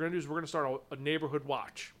 so what we're going to do is we're going to start a neighborhood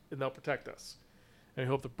watch, and they'll protect us. And I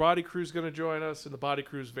hope the body crew's going to join us, and the body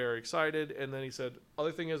crew's very excited. And then he said,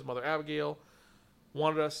 other thing is, Mother Abigail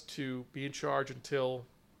wanted us to be in charge until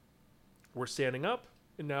we're standing up,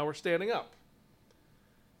 and now we're standing up.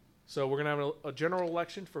 So we're going to have a general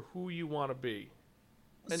election for who you want to be.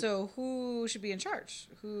 So who should be in charge?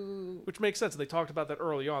 Who? Which makes sense. They talked about that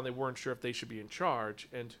early on. They weren't sure if they should be in charge.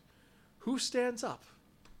 And who stands up?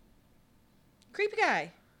 Creepy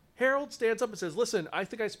guy. Harold stands up and says, listen, I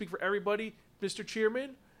think I speak for everybody, Mr.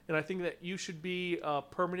 Chairman, and I think that you should be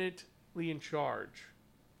permanently in charge.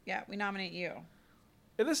 Yeah, we nominate you.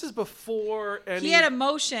 And this is before any... He had a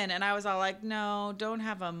motion, and I was all like, no, don't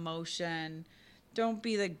have a motion. Don't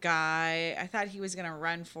be the guy. I thought he was going to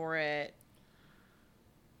run for it.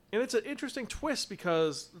 And it's an interesting twist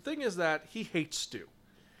because the thing is that he hates Stu.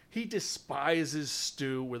 He despises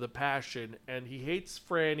Stu with a passion, and he hates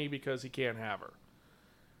Franny because he can't have her.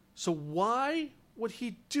 So why would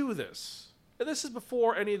he do this? And this is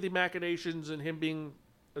before any of the machinations and him being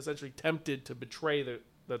essentially tempted to betray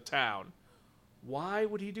the town. Why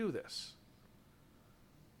would he do this?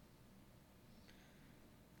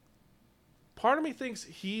 Part of me thinks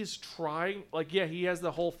he's trying, like, yeah, he has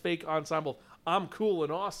the whole fake ensemble. I'm cool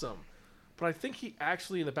and awesome. But I think he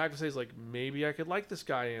actually in the back of his head is like, maybe I could like this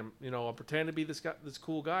guy. I'll pretend to be this guy, this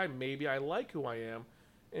cool guy. Maybe I like who I am,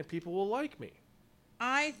 and people will like me.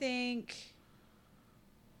 I think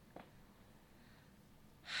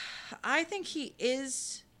he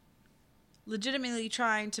is legitimately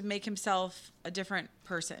trying to make himself a different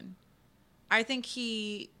person. I think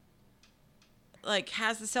he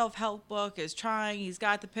has the self-help book, is trying. He's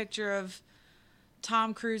got the picture of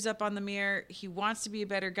Tom Cruise up on the mirror. He wants to be a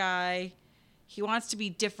better guy. He wants to be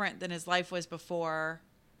different than his life was before.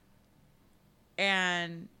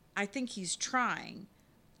 And I think he's trying.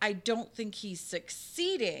 I don't think he's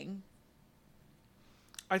succeeding.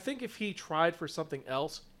 I think if he tried for something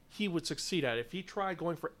else, he would succeed at it. If he tried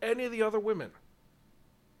going for any of the other women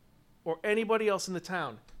or anybody else in the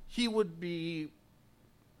town, he would be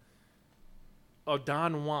a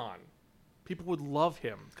Don Juan. People would love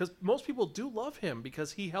him because most people do love him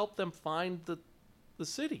because he helped them find the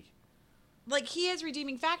city. He has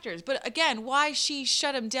redeeming factors. But again, why she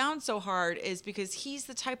shut him down so hard is because he's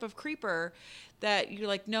the type of creeper that you're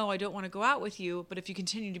like, no, I don't want to go out with you. But if you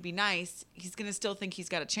continue to be nice, he's going to still think he's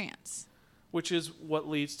got a chance. Which is what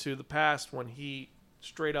leads to the past when he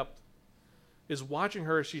straight up is watching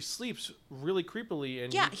her as she sleeps really creepily.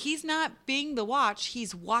 And he's not being the watch.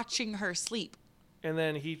 He's watching her sleep. And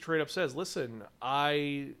then he straight up says, listen,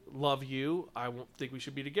 I love you. I won't think we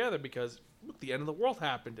should be together because, look, the end of the world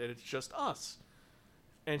happened and it's just us.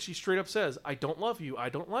 And she straight up says, I don't love you. I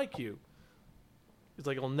don't like you. It's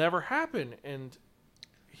like, it'll never happen. And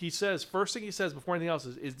he says, first thing he says before anything else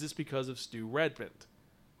is this because of Stu Redmond,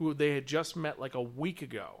 who they had just met like a week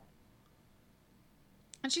ago.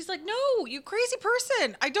 And she's like, no, you crazy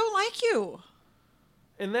person. I don't like you.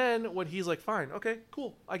 And then when he's like, fine, okay,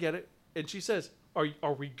 cool, I get it. And she says,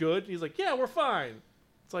 are we good? He's like, yeah, we're fine.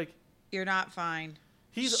 It's like, you're not fine.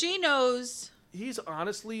 She knows. He's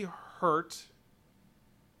honestly hurt.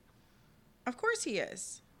 Of course he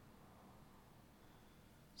is.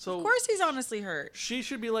 So of course he's honestly hurt. She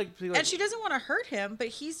should be like and she doesn't want to hurt him, but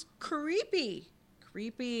he's creepy.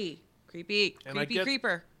 Creeper.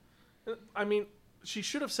 I mean, she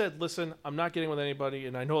should have said, listen, I'm not getting with anybody,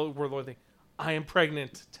 and I know we're the only thing. I am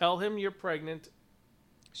pregnant. Tell him you're pregnant.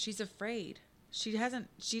 She's afraid. She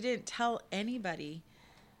didn't tell anybody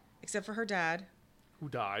except for her dad. Who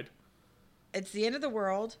died. It's the end of the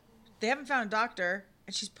world. They haven't found a doctor,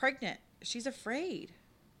 and she's pregnant. She's afraid.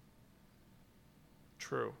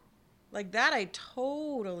 True. Like that I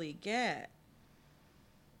totally get.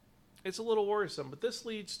 It's a little worrisome, but this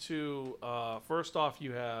leads to, first off,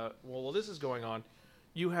 you have, well, this is going on.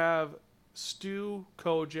 You have Stu,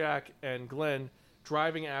 Kojak, and Glenn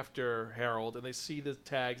driving after Harold, and they see the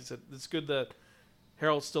tags and said, it's good that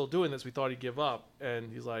Harold's still doing this. We thought he'd give up.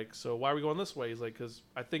 And he's like, so why are we going this way? He's like, because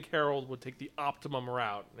I think Harold would take the optimum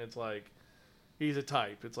route. And it's like, he's a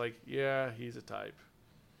type. It's like, yeah, he's a type.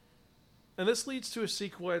 And this leads to a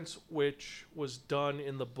sequence which was done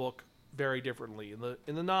in the book very differently.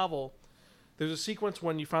 In the novel, there's a sequence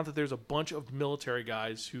when you found that there's a bunch of military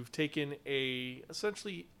guys who've taken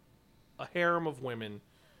essentially a harem of women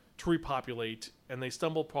to repopulate, and they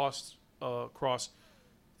stumble across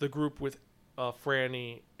the group with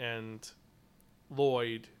Franny and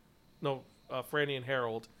Lloyd, Franny and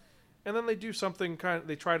Harold, and then they do something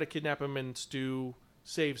they try to kidnap him, and Stu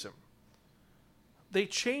saves him. They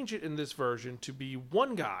change it in this version to be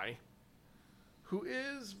one guy who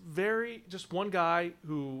is just one guy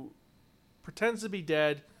who pretends to be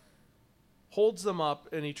dead, holds them up,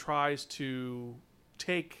 and he tries to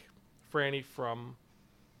take Franny from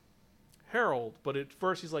Harold. But at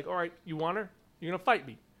first he's like, all right, you want her? You're going to fight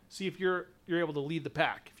me. See if you're able to lead the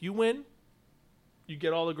pack. If you win, you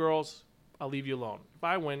get all the girls. I'll leave you alone. If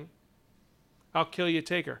I win, I'll kill you,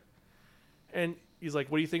 take her. And he's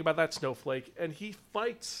like, what do you think about that, Snowflake? And he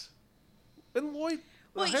fights. And Lloyd,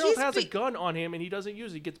 Harold has a gun on him, and he doesn't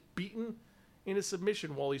use it. He gets beaten into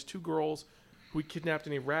submission while these two girls who he kidnapped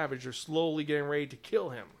and he ravaged are slowly getting ready to kill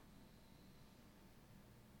him.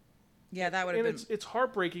 Yeah, that would have been... It's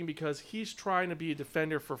heartbreaking because he's trying to be a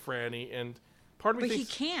defender for Franny, and part of me thinks...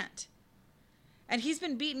 But he can't. And he's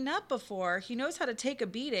been beaten up before. He knows how to take a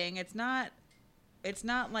beating. It's not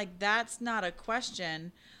like that's not a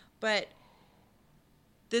question. But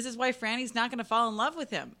this is why Franny's not going to fall in love with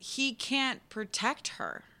him. He can't protect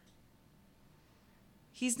her.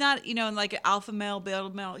 He's not, like an alpha male, beta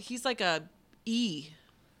male. He's like a E.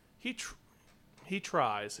 He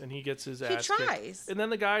tries, and he gets his ass kicked. And then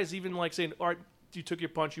the guy's even like saying, all right, you took your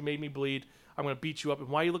punch, you made me bleed. I'm going to beat you up. And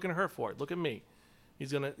why are you looking at her for it? Look at me.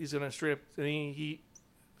 He's gonna straight up, and he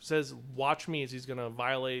says, watch me, as he's going to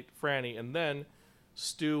violate Franny. And then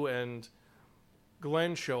Stu and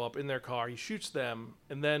Glenn show up in their car. He shoots them,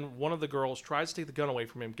 and then one of the girls tries to take the gun away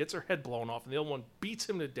from him, gets her head blown off, and the other one beats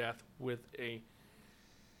him to death with a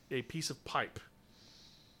piece of pipe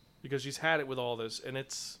because she's had it with all this, and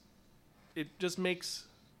it just makes...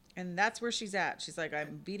 And that's where she's at. She's like,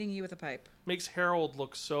 I'm beating you with a pipe. Makes Harold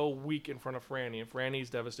look so weak in front of Franny, and Franny's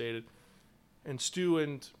devastated. And Stu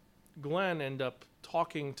and Glenn end up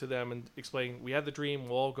talking to them and explaining, we had the dream,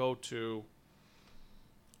 we'll all go to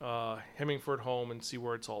Hemingford home and see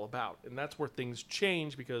where it's all about. And that's where things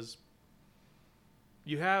change, because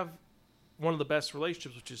you have one of the best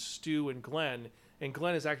relationships, which is Stu and Glenn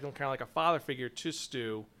is acting kind of like a father figure to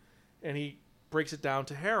Stu, and he breaks it down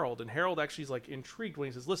to Harold, and Harold actually is like intrigued when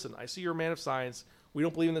he says, listen, I see you're a man of science, we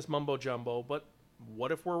don't believe in this mumbo jumbo, but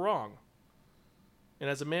what if we're wrong? And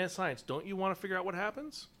as a man of science, don't you want to figure out what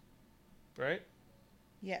happens? Right?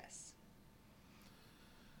 Yes.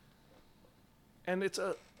 And it's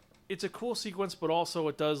a cool sequence, but also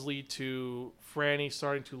it does lead to Franny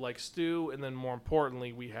starting to like Stu, and then more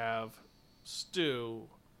importantly, we have Stu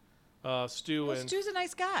Stu's a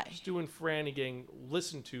nice guy. Stu and Franny getting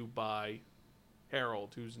listened to by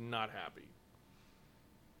Harold, who's not happy.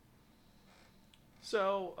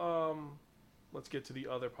 So, let's get to the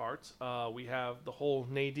other parts. We have the whole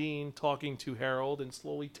Nadine talking to Harold and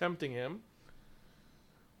slowly tempting him.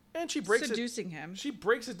 And she seducing him. She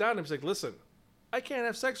breaks it down and she's like, listen, I can't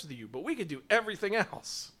have sex with you, but we could do everything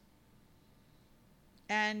else.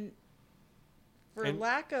 And for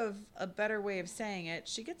lack of a better way of saying it,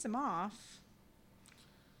 she gets him off.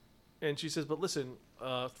 And she says, but listen,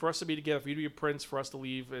 for us to be together, for you to be a prince, for us to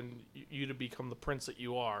leave, and you to become the prince that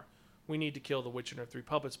you are, we need to kill the witch and her 3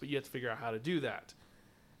 puppets, but you have to figure out how to do that.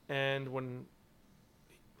 And when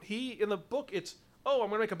in the book, it's, I'm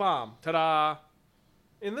going to make a bomb. Ta-da!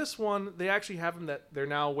 In this one, they actually have him that they're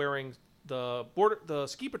now wearing the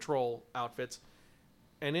ski patrol outfits,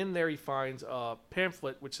 and in there he finds a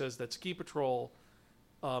pamphlet which says that ski patrol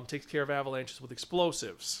takes care of avalanches with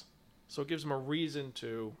explosives. So it gives him a reason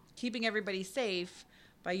to... Keeping everybody safe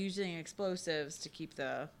by using explosives to keep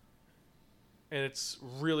the... And it's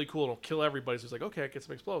really cool. It'll kill everybody. So he's like, okay, I get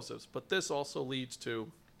some explosives. But this also leads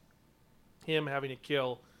to him having to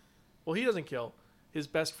kill... Well, he doesn't kill. His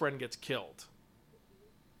best friend gets killed.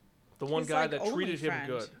 The one guy that treated him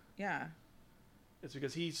good. Yeah. It's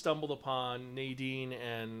because he stumbled upon Nadine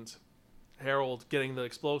and Harold getting the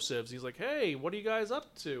explosives. He's like, hey, what are you guys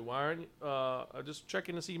up to? Why aren't you... just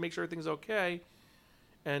checking to see, make sure everything's okay.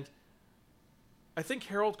 And I think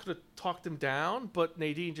Harold could have talked him down, but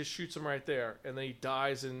Nadine just shoots him right there. And then he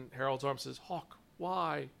dies in Harold's arms and says, Hawk,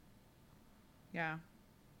 why? Yeah.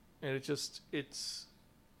 And it's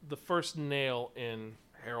the first nail in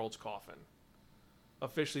Harold's coffin.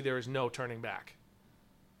 Officially, there is no turning back.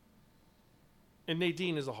 And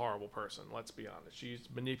Nadine is a horrible person, let's be honest. She's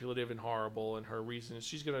manipulative and horrible, and her reason is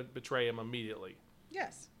she's going to betray him immediately.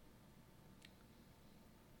 Yes.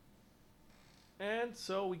 And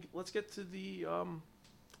so let's get to the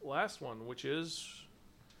last one, which is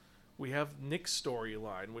we have Nick's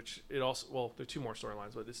storyline, which it also... Well, there are 2 more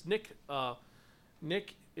storylines, but it's Nick.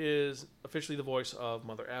 Nick is officially the voice of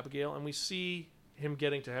Mother Abigail, and we see him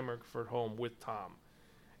getting to Hemingford home with Tom.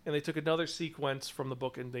 And they took another sequence from the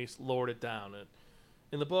book and they lowered it down. And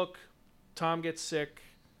in the book, Tom gets sick.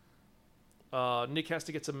 Nick has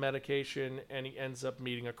to get some medication, and he ends up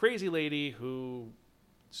meeting a crazy lady who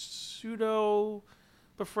pseudo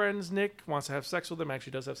befriends Nick, wants to have sex with him,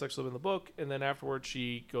 actually does have sex with him in the book, and then afterwards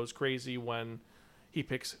she goes crazy when he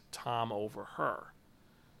picks Tom over her.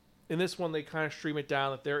 In this one, they kind of stream it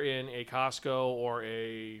down that they're in a Costco or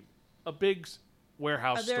a big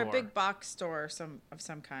warehouse store. They're a big box store of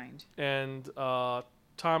some kind. And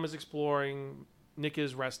Tom is exploring Nick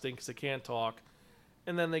is resting because they can't talk.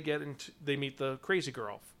 And then they meet the crazy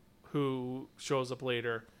girl who shows up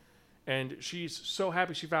later. And she's so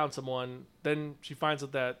happy she found someone. Then she finds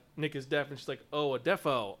out that Nick is deaf, and she's like, "Oh, a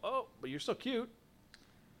defo. Oh, but you're so cute."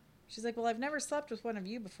 She's like, well, I've never slept with one of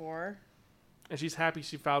you before. And she's happy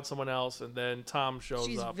she found someone else. And then Tom shows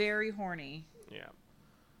She's up. very horny. Yeah.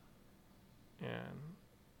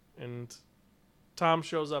 And Tom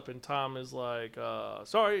shows up, and Tom is like,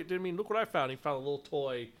 "Sorry, didn't mean. Look what I found." He found a little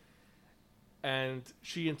toy, and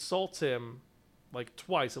she insults him like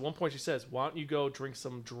twice. At one point, she says, "Why don't you go drink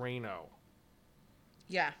some Drano?"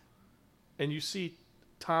 Yeah. And you see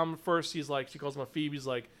Tom first. He's like, she calls him a Phoebe. He's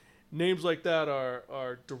like, names like that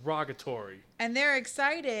are derogatory. And they're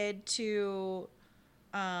excited to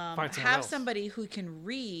Find someone have else. somebody who can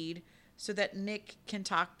read so that Nick can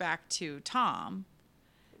talk back to Tom.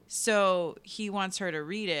 So he wants her to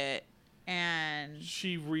read it, and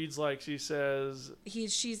She reads like she says,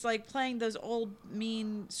 she's like playing those old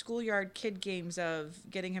mean schoolyard kid games of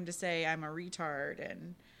getting him to say I'm a retard,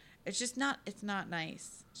 and it's not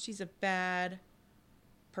nice. She's a bad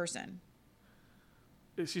person.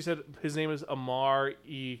 she said his name is Amar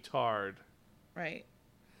E. Tard. Right.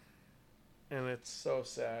 And it's so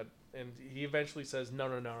sad. And he eventually says, no.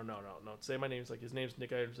 Say my name. He's like, his name's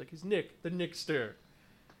Nick. He's like, he's Nick, the Nickster.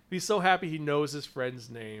 He's so happy he knows his friend's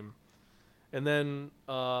name. And then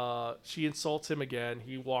she insults him again.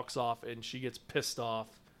 He walks off, and she gets pissed off.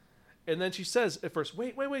 And then she says at first,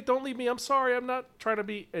 wait, don't leave me. I'm sorry. I'm not trying to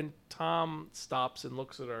be. And Tom stops and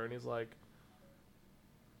looks at her, and he's like,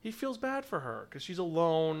 he feels bad for her because she's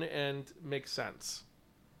alone, and makes sense.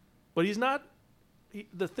 But he's not.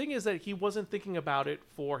 The thing is that he wasn't thinking about it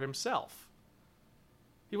for himself.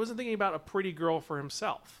 He wasn't thinking about a pretty girl for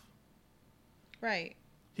himself. Right.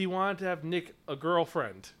 He wanted to have Nick a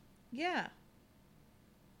girlfriend. Yeah.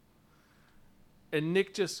 And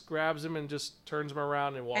Nick just grabs him and just turns him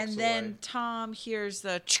around and walks away. And then Tom hears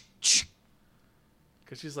the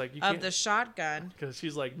because she's like, you of can't. the shotgun. Because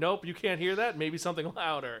she's like, nope, you can't hear that. Maybe something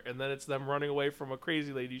louder. And then it's them running away from a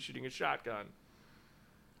crazy lady shooting a shotgun.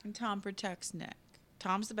 And Tom protects Nick.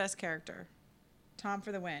 Tom's the best character. Tom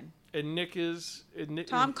for the win. And Nick is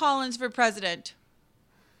Tom Collins for president.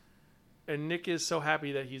 And Nick is so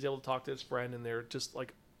happy that he's able to talk to his friend, and they're just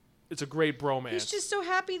like, it's a great bromance. He's just so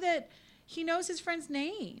happy that he knows his friend's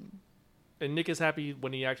name. And Nick is happy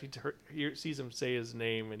when he actually sees him say his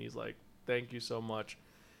name, and he's like, thank you so much.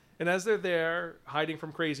 And as they're there, hiding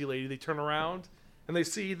from Crazy Lady, they turn around, and they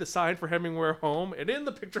see the sign for Hemingway Home, and in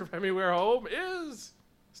the picture of Hemingway Home is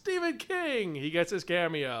Stephen King. He gets his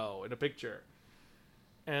cameo in a picture.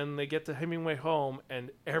 And they get to Hemingway Home,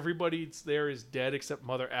 and everybody there is dead except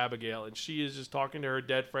Mother Abigail. And she is just talking to her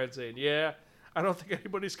dead friend saying, yeah, I don't think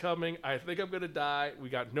anybody's coming. I think I'm going to die. We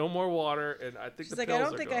got no more water, and I think She's the like, pills I are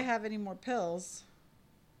don't think gone. I have any more pills.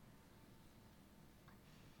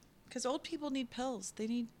 Because old people need pills. They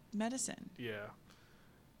need medicine. Yeah.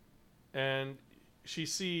 And she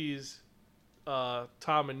sees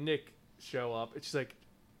Tom and Nick show up, and she's like,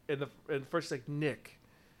 and first she's like, Nick.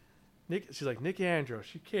 She's like, Nick Andros,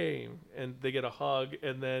 she came, and they get a hug,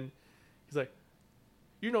 and then he's like,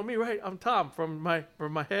 you know me, right? I'm Tom from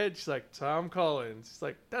my head. She's like, Tom Collins. She's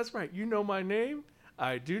like, that's right. You know my name?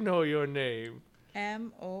 I do know your name.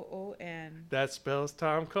 MOON. That spells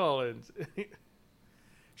Tom Collins.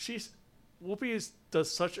 Whoopi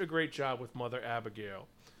does such a great job with Mother Abigail.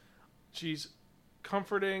 She's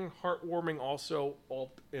comforting, heartwarming, also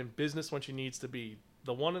all in business when she needs to be.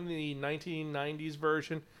 The one in the 1990s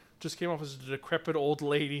version just came off as a decrepit old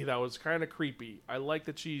lady that was kind of creepy. I like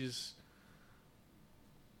that she's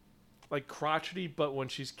like crotchety, but when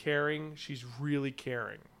she's caring, she's really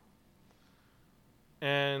caring.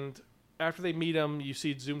 And after they meet him, you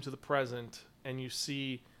see it zoom to the present, and you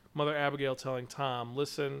see Mother Abigail telling Tom,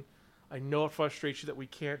 listen, I know it frustrates you that we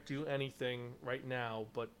can't do anything right now,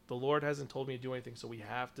 but the Lord hasn't told me to do anything, so we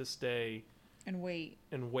have to stay And wait.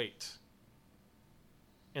 and wait.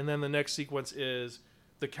 And then the next sequence is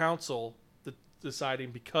the council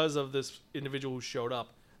deciding, because of this individual who showed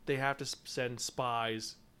up, they have to send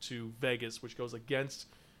spies to Vegas, which goes against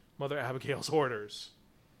Mother Abigail's orders.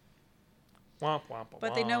 Womp, womp,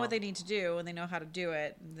 But they know what they need to do, and they know how to do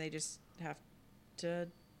it. And they just have to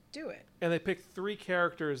do it. And they picked 3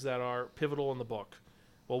 characters that are pivotal in the book.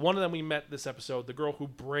 Well, one of them we met this episode, the girl who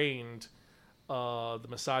brained the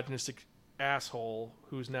misogynistic asshole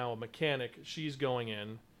who's now a mechanic. She's going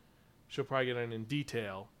in. She'll probably get in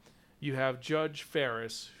detail. You have Judge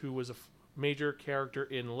Ferris, who was a major character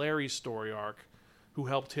in Larry's story arc, who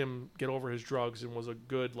helped him get over his drugs and was a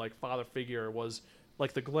good like father figure, was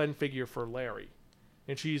like the Glenn figure for Larry.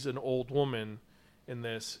 And she's an old woman, in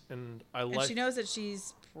this, and I And like. she knows that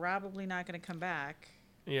she's probably not going to come back.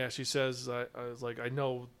 Yeah, she says, I was like, I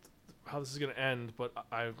know how this is going to end, but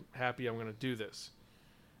I'm happy I'm going to do this.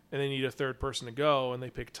 And they need a third person to go, and they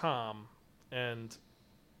pick Tom. And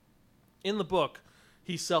in the book,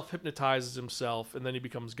 he self-hypnotizes himself, and then he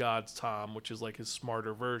becomes God's Tom, which is like his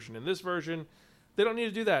smarter version. In this version, they don't need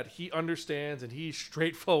to do that. He understands, and he's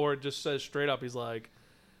straightforward, just says straight up, he's like...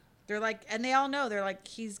 They're like, and they all know, they're like,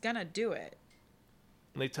 he's going to do it.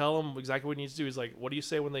 And they tell him exactly what he needs to do. He's like, what do you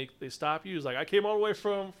say when they stop you? He's like, I came all the way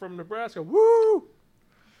from Nebraska. Woo!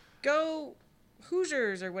 Go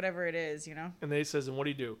Hoosiers or whatever it is, you know? And they says, and what do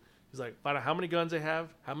you do? He's like, find out how many guns they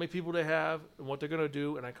have, how many people they have, and what they're going to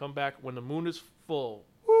do. And I come back when the moon is full.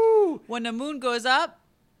 Woo! When the moon goes up.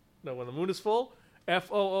 No, when the moon is full,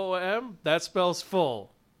 FOOM, that spells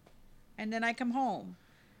full. And then I come home.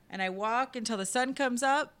 And I walk until the sun comes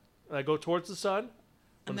up. And I go towards the sun.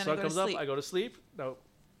 When the sun comes up, I go to sleep. No,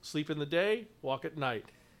 sleep in the day, walk at night.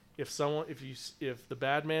 If the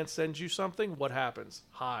bad man sends you something, what happens?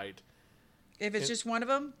 Hide. If it's just one of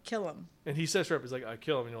them, kill him. And he says, he's like, I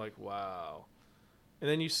kill him. And you're like, wow. And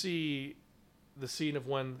then you see the scene of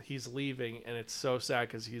when he's leaving, and it's so sad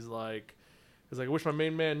because he's like, I wish my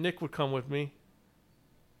main man Nick would come with me.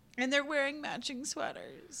 And they're wearing matching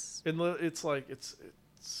sweaters. And it's like, it's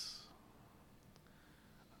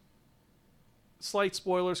slight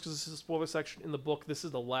spoilers because this is a spoiler section in the book. This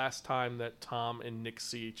is the last time that Tom and Nick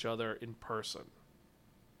see each other in person.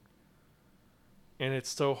 And it's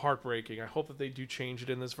so heartbreaking. I hope that they do change it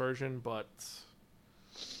in this version, but...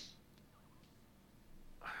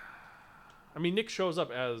 I mean, Nick shows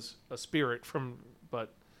up as a spirit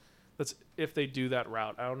but that's if they do that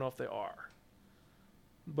route. I don't know if they are.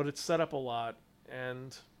 But it's set up a lot,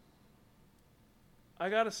 and I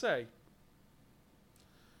gotta say,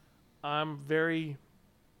 I'm very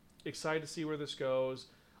excited to see where this goes.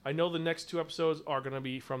 I know the next 2 episodes are going to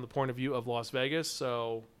be from the point of view of Las Vegas,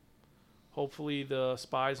 so hopefully the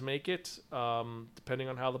spies make it, depending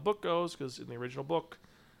on how the book goes, because in the original book,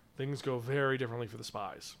 things go very differently for the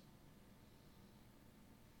spies.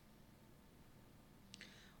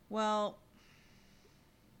 Well,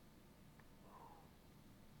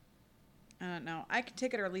 I don't know. I can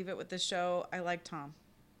take it or leave it with this show. I like Tom.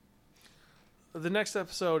 The next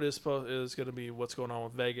episode is going to be what's going on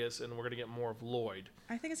with Vegas, and we're going to get more of Lloyd.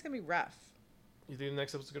 I think it's going to be rough. You think the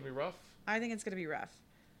next episode is going to be rough? I think it's going to be rough.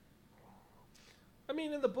 I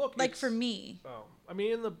mean, in the book... Like, for me. Oh. I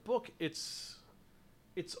mean, in the book,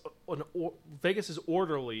 Vegas is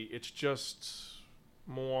orderly. It's just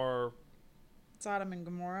more... Sodom and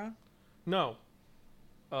Gomorrah? No.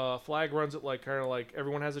 Flag runs it like kind of like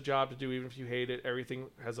everyone has a job to do, even if you hate it. Everything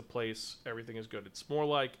has a place. Everything is good. It's more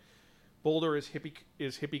like Boulder is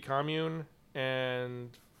hippie commune, and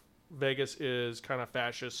Vegas is kind of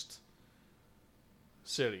fascist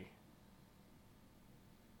city.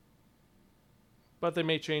 But they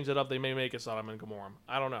may change it up. They may make it Sodom and Gomorrah.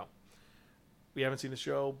 I don't know. We haven't seen the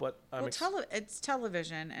show, but it's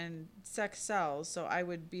television and sex sells, so I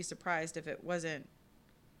would be surprised if it wasn't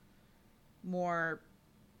more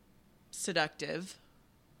seductive.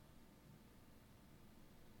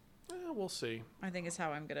 We'll see. I think is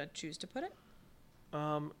how I'm going to choose to put it.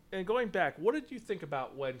 And going back, what did you think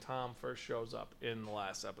about when Tom first shows up in the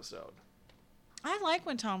last episode? I like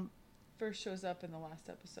when Tom first shows up in the last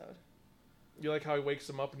episode. You like how he wakes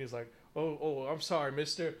him up and he's like, oh, I'm sorry,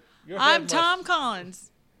 mister. I'm Tom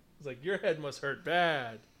Collins. He's like, your head must hurt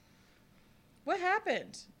bad. What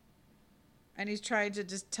happened? And he's trying to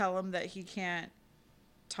just tell him that he can't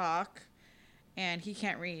talk and he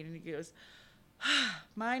can't read. And he goes,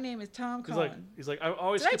 my name is Tom Collins. He's like, I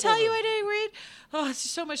always. Did I tell you I didn't read? Oh, it's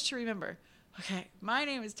just so much to remember. Okay, my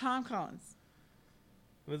name is Tom Collins.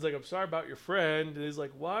 And he's like, I'm sorry about your friend. And he's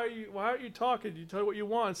like, why aren't you talking? You tell me what you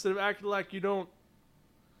want instead of acting like you don't.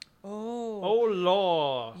 Oh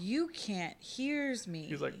Lord. You can't hears me.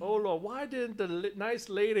 He's like, oh Lord, why didn't the nice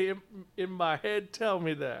lady in my head tell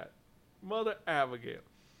me that? Mother Abigail.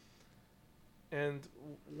 And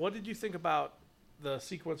what did you think about the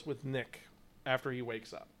sequence with Nick after he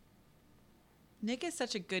wakes up? Nick is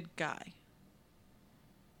such a good guy.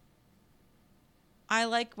 I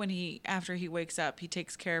like when after he wakes up, he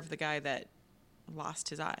takes care of the guy that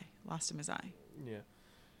lost him his eye. Yeah.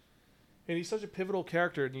 And he's such a pivotal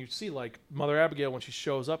character, and you see, like, Mother Abigail, when she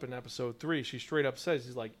shows up in episode 3, she straight up says,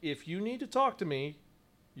 he's like, if you need to talk to me,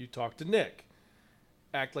 you talk to Nick.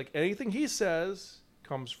 Act like anything he says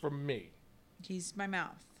comes from me. He's my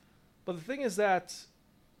mouth. But the thing is that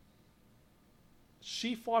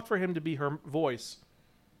she fought for him to be her voice,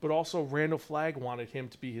 but also Randall Flagg wanted him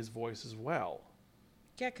to be his voice as well.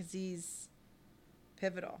 Yeah, because he's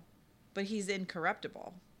pivotal. But he's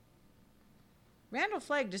incorruptible. Randall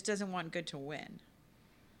Flagg just doesn't want good to win.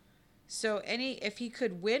 So if he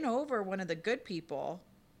could win over one of the good people,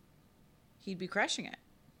 he'd be crushing it.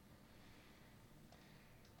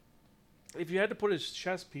 If you had to put his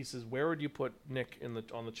chess pieces, where would you put Nick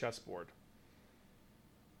on the chessboard?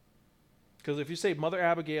 Because if you say Mother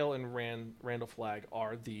Abigail and Randall Flagg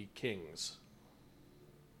are the kings.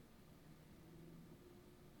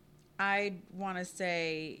 I'd want to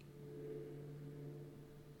say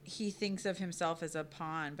he thinks of himself as a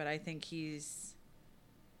pawn, but I think he's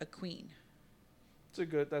a queen.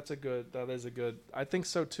 That is a good. I think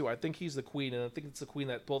so too. I think he's the queen, and I think it's the queen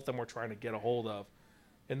that both of them were trying to get a hold of.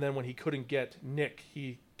 And then when he couldn't get Nick,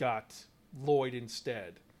 he got Lloyd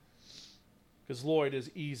instead. Because Lloyd is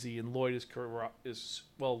easy, and Lloyd is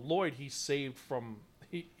Lloyd he saved from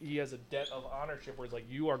he has a debt of honorship where he's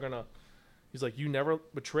like, you never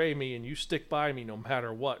betray me and you stick by me no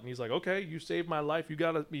matter what. And he's like, okay, you saved my life, you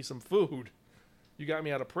got me some food, you got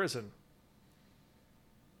me out of prison.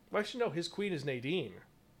 Well, actually, no, his queen is Nadine.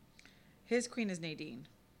 His queen is Nadine.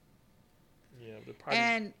 Yeah,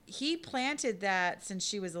 and he planted that since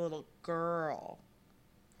she was a little girl.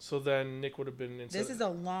 So then Nick would have been. This is a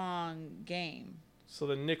long game. So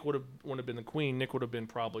then Nick wouldn't have been the queen. Nick would have been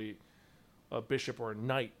probably a bishop or a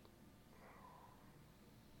knight.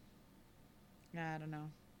 I don't know.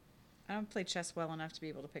 I don't play chess well enough to be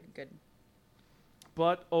able to pick a good.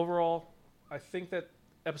 But overall, I think that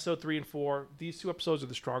episode 3 and 4, these two episodes are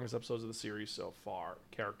the strongest episodes of the series so far,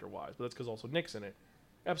 character-wise. But that's because also Nick's in it.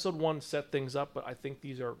 Episode 1 set things up, but I think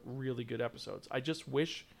these are really good episodes. I just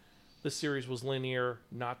wish the series was linear,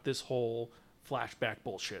 not this whole flashback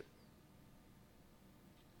bullshit.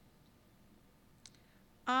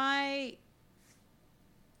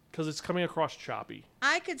 Because it's coming across choppy.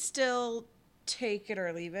 I could still take it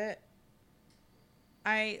or leave it.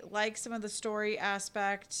 I like some of the story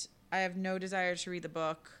aspect. I have no desire to read the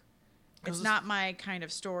book. It's not my kind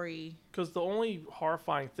of story. Because the only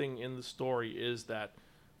horrifying thing in the story is that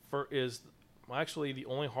actually the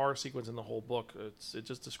only horror sequence in the whole book. It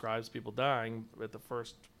just describes people dying at the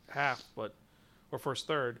first half, or first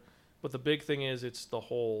third. But the big thing is it's the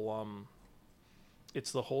whole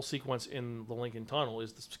sequence in the Lincoln Tunnel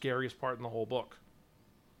is the scariest part in the whole book.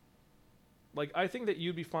 Like, I think that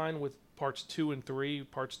you'd be fine with parts 2 and 3.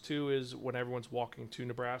 Parts 2 is when everyone's walking to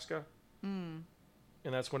Nebraska. And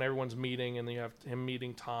that's when everyone's meeting, and you have him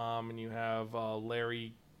meeting Tom, and you have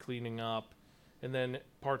Larry cleaning up. And then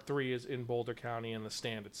part 3 is in Boulder County and the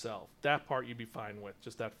stand itself. That part you'd be fine with.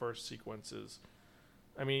 Just that first sequence is...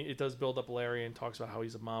 I mean, it does build up Larry and talks about how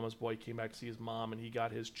he's a mama's boy. He came back to see his mom, and he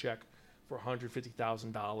got his check for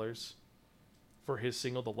 $150,000 for his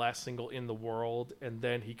single, the last single in the world. And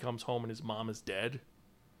then he comes home and his mom is dead.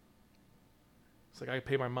 It's like, I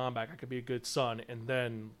pay my mom back. I could be a good son. And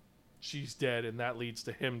then she's dead, and that leads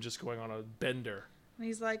to him just going on a bender. And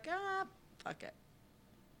he's like, fuck it.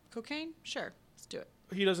 Cocaine? Sure. Let's do it.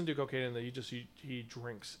 He doesn't do cocaine in the. He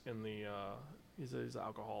drinks in the. He's an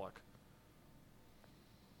alcoholic.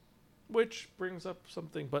 Which brings up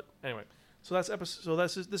something, but anyway. So that's episode. So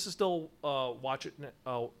this is still watch it.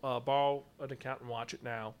 Borrow an account and watch it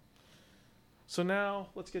now. So now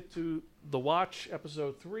let's get to the watch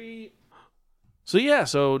episode 3.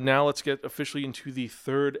 So now let's get officially into the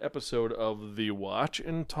 3rd episode of the watch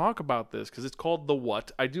and talk about this because it's called The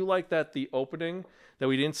What. I do like that the opening that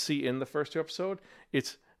we didn't see in the first 2 episodes,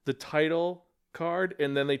 it's the title card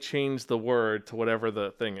and then they change the word to whatever the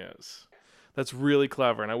thing is. That's really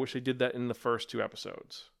clever, and I wish they did that in the first 2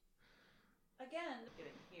 episodes. Again,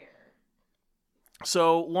 getting here.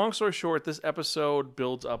 So, long story short, this episode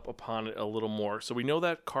builds up upon it a little more. So we know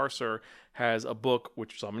that Karser has a book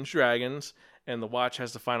which summons dragons, and the Watch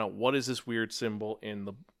has to find out what is this weird symbol in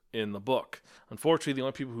the book. Unfortunately, the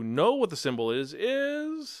only people who know what the symbol is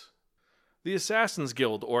the Assassin's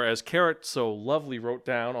Guild, or as Carrot so lovely wrote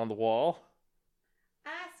down on the wall,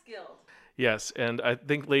 Ass Guild. Yes, and I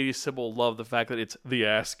think Lady Sybil loved the fact that it's the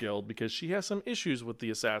Ass Guild because she has some issues with the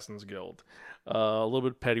Assassin's Guild. A little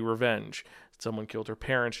bit of petty revenge. Someone killed her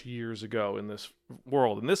parents years ago in this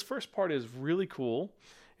world. And this first part is really cool.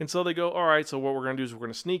 And so they go, all right, so what we're going to do is we're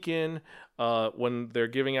going to sneak in when they're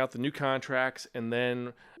giving out the new contracts, and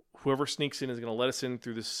then whoever sneaks in is going to let us in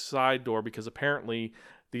through the side door because apparently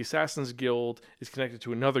the Assassin's Guild is connected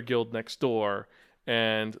to another guild next door,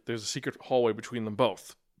 and there's a secret hallway between them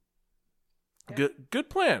both. Good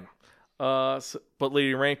plan. But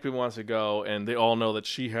Lady Rankman wants to go, and they all know that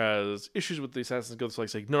she has issues with the Assassin's Guild. So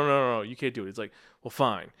like, no, you can't do it. It's like, well,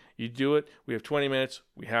 fine. You do it. We have 20 minutes.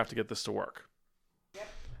 We have to get this to work. Yep.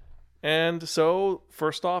 And so,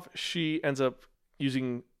 first off, she ends up,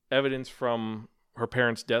 using evidence from her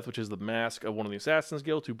parents' death, which is the mask of one of the Assassin's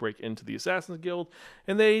Guild, to break into the Assassin's Guild.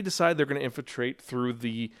 And they decide they're going to infiltrate through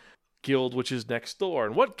the guild, which is next door.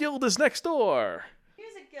 And what guild is next door?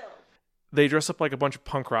 Music guild. They dress up like a bunch of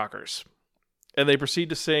punk rockers. And they proceed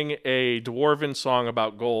to sing a dwarven song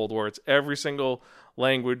about gold, where it's every single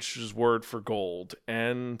language's word for gold.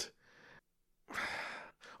 And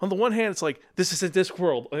on the one hand, it's like, this is a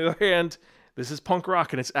Discworld. On the other hand, this is punk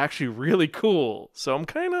rock, and it's actually really cool. So I'm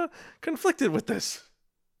kind of conflicted with this.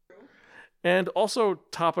 And also,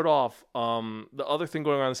 top it off, the other thing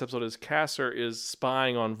going on in this episode is Cassar is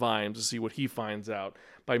spying on Vimes to see what he finds out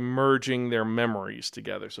by merging their memories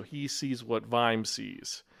together. So he sees what Vimes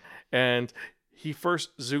sees. And he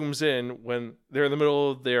first zooms in when they're in the middle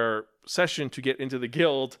of their session to get into the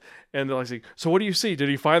guild, and they're like, so what do you see? Did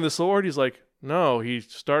he find the sword? He's like, no, he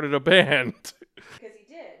started a band. Because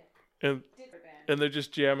he did. And they're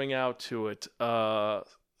just jamming out to it.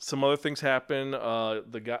 Some other things happen.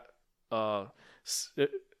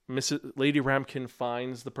 Mrs. Lady Ramkin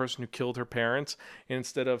finds the person who killed her parents, and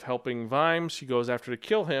instead of helping Vimes, she goes after to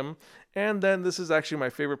kill him. And then this is actually my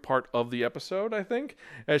favorite part of the episode, I think.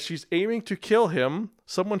 As she's aiming to kill him,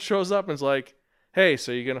 someone shows up and is like, hey,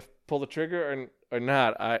 so you're going to pull the trigger or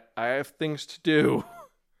not? I have things to do.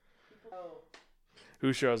 Oh.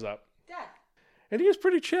 Who shows up? Death. And he is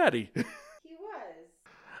pretty chatty. He was.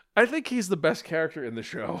 I think he's the best character in the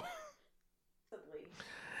show.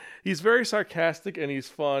 He's very sarcastic and he's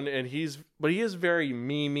fun, but he is very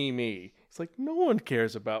me. It's like, no one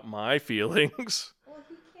cares about my feelings. Well,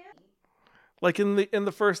 he can't. Like in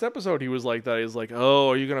the first episode, he was like that. He's like, oh,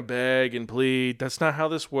 are you gonna beg and plead? That's not how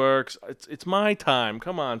this works. It's my time.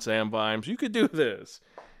 Come on, Sam Vimes, you could do this.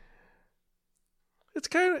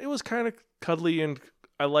 It was kind of cuddly, and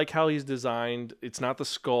I like how he's designed. It's not the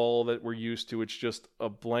skull that we're used to. It's just a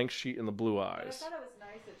blank sheet and the blue eyes. But I thought it was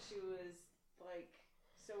nice that she was like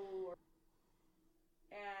so,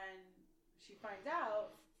 and she finds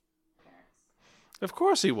out. Parents. Of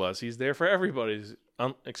course he was. He's there for everybody,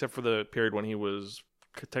 except for the period when he was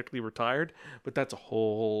technically retired. But that's a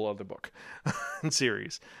whole other book and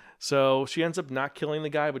series. So she ends up not killing the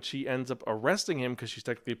guy, but she ends up arresting him because she's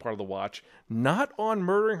technically part of the Watch. Not on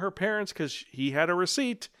murdering her parents because he had a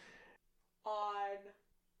receipt. On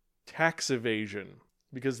tax evasion.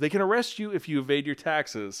 Because they can arrest you if you evade your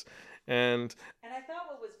taxes. And I thought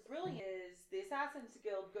what was brilliant is the Assassin's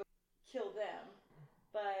Guild go kill them,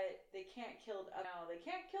 but they can't kill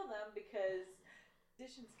them because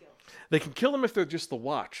Musicians Guild. They can kill them if they're just the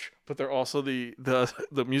Watch, but they're also the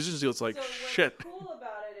Musicians Guild. It's like, so shit. What's cool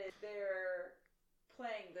about it is they're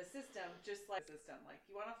playing the system just like the system. Like,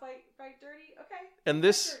 you want to fight dirty? Okay. And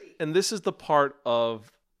this is the part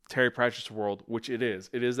of Terry Pratchett's world, which it is.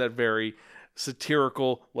 It is that very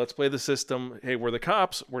satirical, let's play the system. Hey, we're the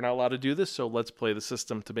cops. We're not allowed to do this, so let's play the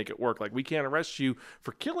system to make it work. Like, we can't arrest you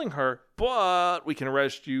for killing her, but we can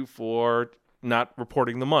arrest you for not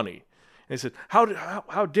reporting the money. And they said,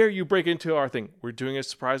 how dare you break into our thing? We're doing a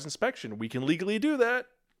surprise inspection. We can legally do that.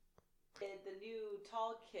 The new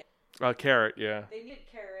tall kid. Carrot, yeah. They needed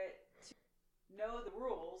Carrot to know the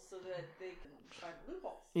rules so that they can find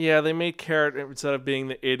loopholes. Yeah, they made Carrot, instead of being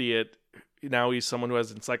the idiot, now he's someone who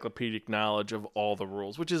has encyclopedic knowledge of all the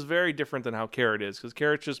rules, which is very different than how Carrot is, because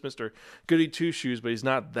Carrot's just Mr. Goody Two-Shoes, but he's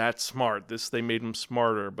not that smart. They made him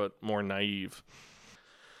smarter, but more naive.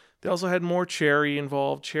 They also had more Cherry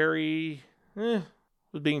involved. Cherry was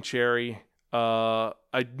being Cherry. I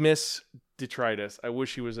miss Detritus. I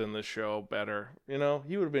wish he was in this show better. You know,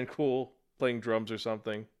 he would have been cool playing drums or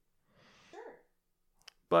something. Sure.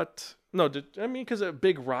 But, no, because a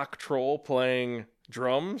big rock troll playing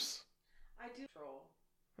drums... I do troll.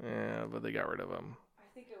 Yeah, but they got rid of him. I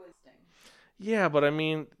think it was Sting. Yeah, but I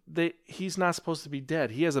mean, he's not supposed to be dead.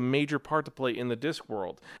 He has a major part to play in the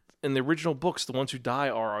Discworld. In the original books, the ones who die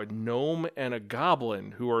are a gnome and a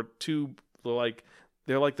goblin, who are they're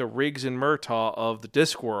like the Riggs and Murtaugh of the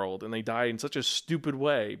Discworld, and they die in such a stupid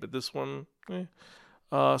way. But this one,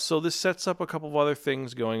 so this sets up a couple of other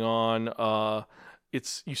things going on.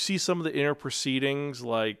 You see some of the inner proceedings,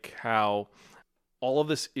 like how all of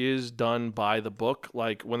this is done by the book.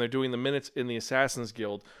 Like, when they're doing the minutes in the Assassin's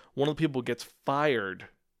Guild, one of the people gets fired.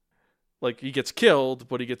 Like, he gets killed,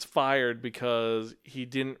 but he gets fired because he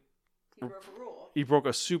didn't... He broke a rule. He broke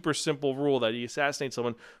a super simple rule that he assassinates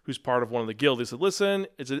someone who's part of one of the guild. He said, listen,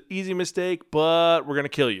 it's an easy mistake, but we're going to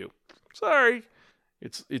kill you. Sorry.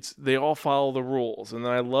 They all follow the rules. And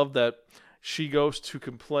then I love that she goes to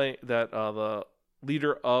complain, that the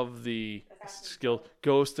leader of the guild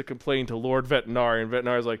goes to complain to Lord Vetinari, and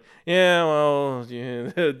Vetinari's like, yeah, well,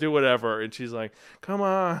 yeah, do whatever. And she's like, come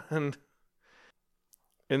on.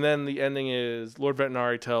 And then the ending is Lord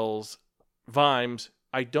Vetinari tells Vimes,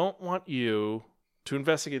 I don't want you to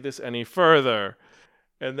investigate this any further.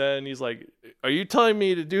 And then he's like, are you telling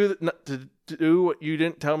me to do what you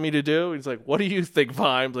didn't tell me to do? He's like, what do you think,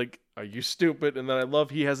 Vimes? Like, are you stupid? And then I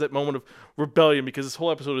love he has that moment of rebellion because this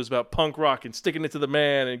whole episode is about punk rock and sticking it to the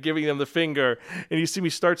man and giving them the finger. And you see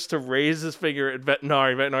he starts to raise his finger at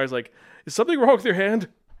Vetinari. Vetinari's like, is something wrong with your hand?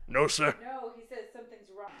 No, sir. No, he says something's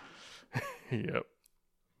wrong. Yep.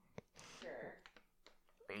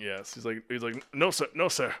 Sure. Yes. He's like, no, sir. No,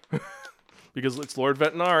 sir. Because it's Lord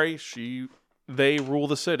Vetinari. They rule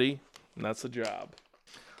the city, and that's the job.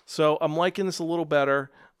 So I'm liking this a little better.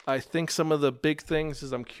 I think some of the big things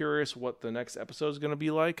is I'm curious what the next episode is going to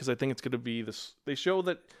be like, because I think it's going to be this. They show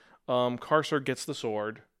that Carcer gets the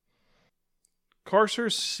sword.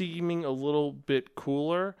 Carcer's seeming a little bit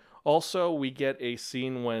cooler. Also, we get a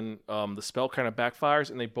scene when the spell kind of backfires,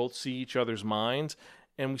 and they both see each other's minds.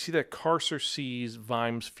 And we see that Carcer sees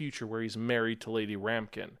Vimes' future, where he's married to Lady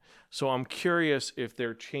Ramkin. So I'm curious if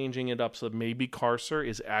they're changing it up so that maybe Carcer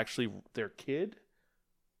is actually their kid.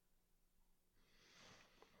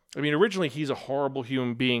 I mean, originally he's a horrible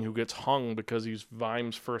human being who gets hung because he's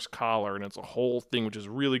Vimes' first collar, and it's a whole thing, which is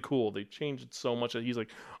really cool. They changed it so much that he's like,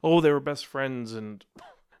 oh, they were best friends and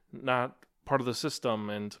not part of the system,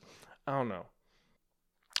 and I don't know.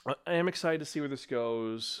 I am excited to see where this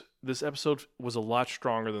goes. This episode was a lot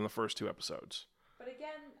stronger than the first two episodes. But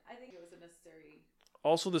again, I think it was a necessary.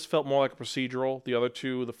 Also, this felt more like a procedural. The other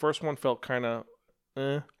two, the first one felt kind of,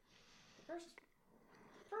 First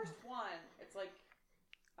one, it's like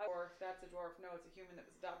a dwarf. That's a dwarf. No, it's a human that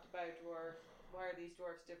was adopted by a dwarf. Why are these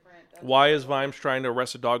dwarfs different? Why is Vimes trying to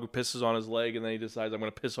arrest a dog who pisses on his leg, and then he decides, I'm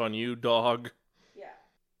going to piss on you, dog? Yeah.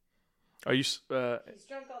 Are you? He's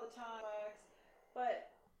drunk all the time, but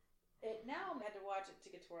now I had to watch it to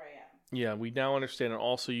get to where I am. Yeah, we now understand, and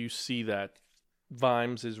also you see that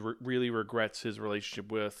Vimes really regrets his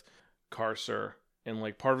relationship with Carcer, and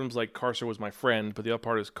like part of him's like Carcer was my friend, but the other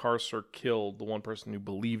part is Carcer killed the one person who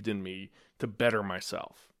believed in me to better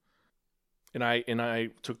myself. And I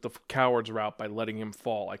took the coward's route by letting him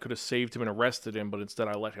fall. I could have saved him and arrested him, but instead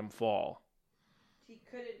I let him fall. He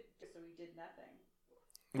couldn't, so he did nothing.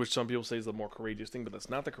 Which some people say is the more courageous thing, but that's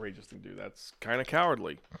not the courageous thing to do. That's kind of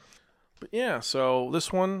cowardly. But yeah, so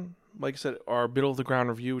this one, like I said, our middle of the ground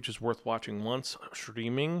review, which is worth watching once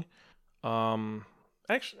streaming.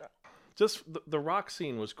 Actually, just the rock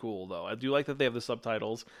scene was cool, though. I do like that they have the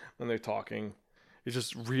subtitles when they're talking. It's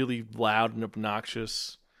just really loud and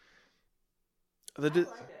obnoxious. I like it.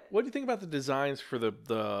 What do you think about the designs for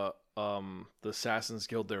the Assassin's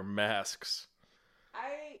Guild? Their masks.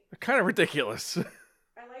 They're kind of ridiculous.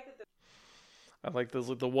 I like it. I like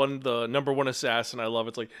the number one assassin. I love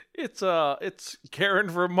it. It's like it's Karen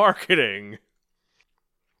from marketing.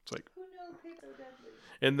 It's like, who knows people so deadly.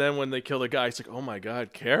 And then when they kill the guy, it's like, oh my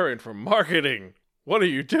god, Karen from marketing. What are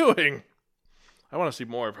you doing? I want to see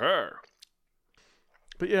more of her.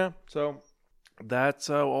 But yeah, so that's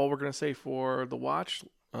all we're gonna say for the watch.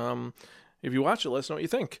 If you watch it, let us know what you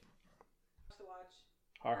think.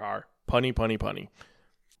 Har har, punny punny punny.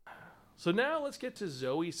 So now let's get to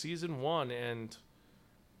Zoe Season 1, and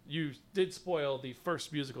you did spoil the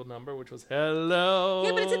first musical number, which was Hello,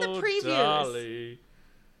 yeah, but it's in the previews. Dolly.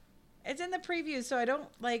 It's in the previews, so I don't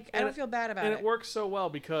feel bad about it. And it works so well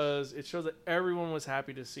because it shows that everyone was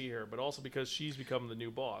happy to see her, but also because she's become the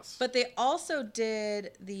new boss. But they also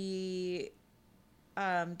did the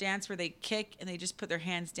dance where they kick and they just put their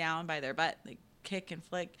hands down by their butt. They kick and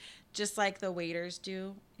flick, just like the waiters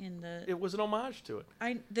do in the. It was an homage to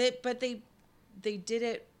it. But they did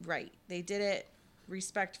it right. They did it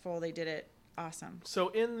respectful. They did it awesome. So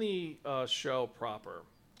in the show proper,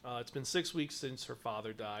 it's been 6 weeks since her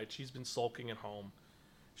father died. She's been sulking at home.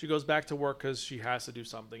 She goes back to work because she has to do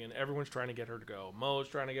something, and everyone's trying to get her to go. Mo's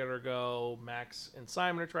trying to get her to go. Max and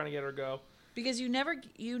Simon are trying to get her to go. Because you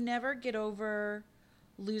never get over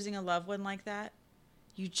losing a loved one like that.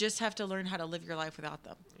 You just have to learn how to live your life without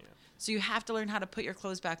them. Yeah. So you have to learn how to put your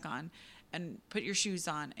clothes back on and put your shoes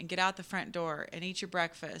on and get out the front door and eat your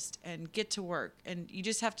breakfast and get to work. And you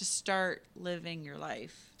just have to start living your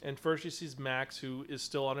life. And first she sees Max, who is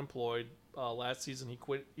still unemployed. Last season he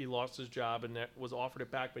quit. He lost his job and was offered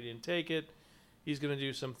it back, but he didn't take it. He's going to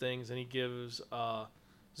do some things, and he gives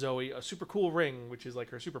Zoe a super cool ring, which is like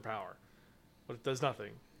her superpower. But it does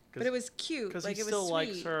nothing. But it was cute. Because like, he still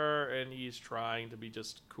likes her, and he's trying to be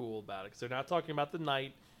just cool about it. Because they're not talking about the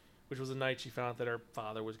night, which was the night she found out that her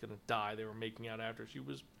father was going to die. They were making out after. She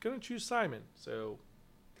was going to choose Simon. So,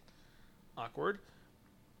 awkward.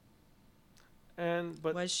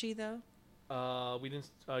 But was she, though? We didn't.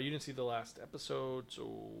 You didn't see the last episode,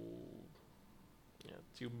 so yeah,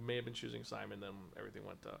 you may have been choosing Simon. Then everything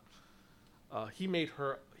went to. He made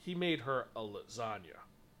her. He made her a lasagna.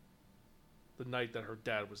 The night that her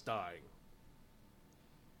dad was dying.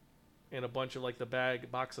 And a bunch of like the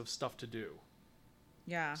box of stuff to do.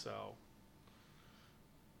 Yeah. So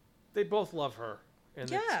they both love her, and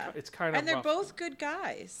Yeah. it's kind of And they're rough. both good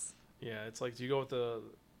guys. Yeah, it's like, do you go with the...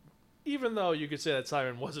 Even though you could say that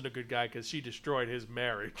Simon wasn't a good guy because she destroyed his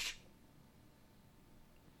marriage.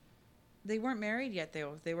 They weren't married yet.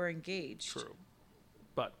 They were engaged. True.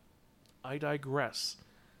 But I digress.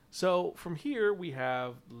 So from here, we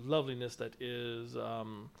have loveliness that is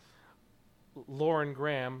Lauren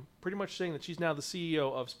Graham pretty much saying that she's now the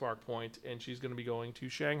CEO of SparkPoint and she's going to be going to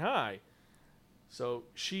Shanghai. So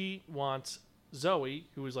she wants Zoe,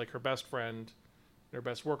 who is like her best friend, her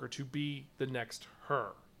best worker, to be the next her,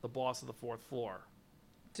 the boss of the fourth floor.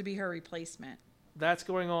 To be her replacement. That's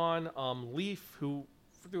going on. Leaf, who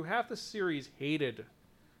through half the series hated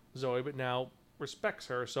Zoe, but now respects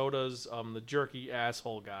her. So does the jerky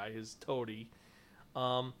asshole guy, his toady.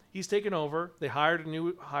 He's taken over. They hired a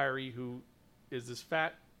new hiree who is this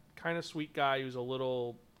fat, kind of sweet guy who's a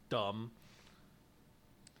little dumb.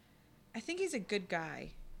 I think he's a good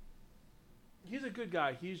guy. He's a good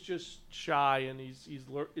guy. He's just shy, and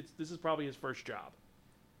this is probably his first job.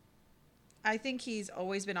 I think he's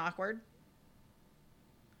always been awkward.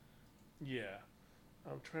 Yeah.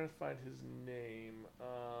 I'm trying to find his name.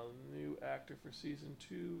 New actor for season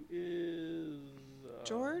 2 is...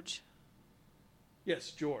 George?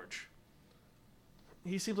 Yes, George.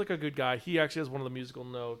 He seems like a good guy. He actually has one of the musical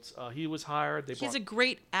notes. He was hired. He has a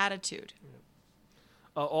great attitude.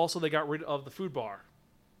 Also, they got rid of the food bar.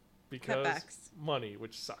 Because Cutbacks. money,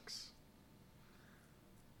 which sucks.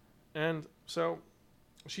 And so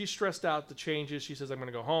she's stressed out the changes. She says, I'm going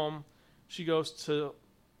to go home. She goes to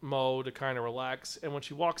Mo to kind of relax. And when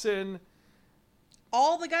she walks in...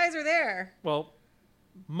 All the guys are there. Well,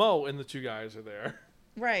 Mo and the two guys are there.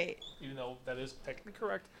 Right. Even though that is technically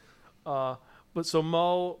correct. But so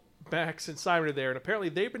Mo, Max, and Simon are there. And apparently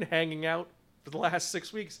they've been hanging out for the last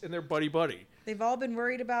 6 weeks. And they're buddy-buddy. They've all been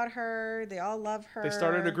worried about her. They all love her. They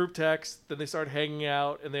started a group text. Then they started hanging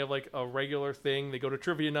out. And they have like a regular thing. They go to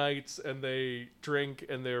trivia nights. And they drink.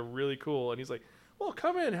 And they're really cool. And he's like, well,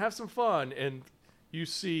 come in. Have some fun. And you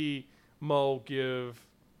see Mo give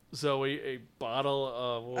Zoe a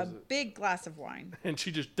bottle of... a big glass of wine. And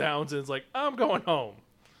she just downs and is like, I'm going home.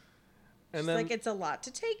 And She's then, like, it's a lot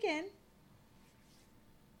to take in.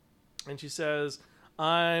 and she says,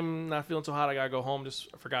 I'm not feeling so hot. I got to go home.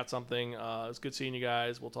 Just forgot something. It's good seeing you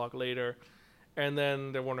guys. We'll talk later. And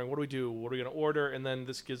then they're wondering, what do we do? What are we going to order? And then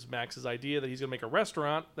this gives Max his idea that he's going to make a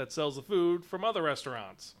restaurant that sells the food from other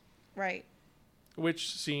restaurants. Right.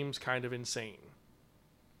 Which seems kind of insane.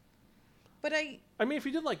 But I mean, if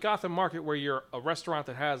you did like Gotham Market, where you're a restaurant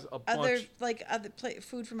that has a bunch...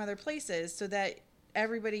 food from other places so that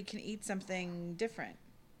everybody can eat something different.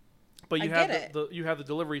 But you I have get you have the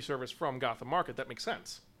delivery service from Gotham Market. That makes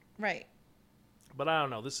sense. Right. But I don't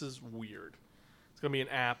know. This is weird. It's going to be an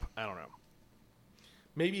app. I don't know.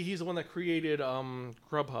 Maybe he's the one that created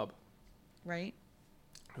Grubhub. Right.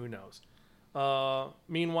 Who knows?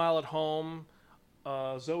 Meanwhile, at home,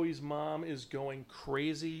 Zoe's mom is going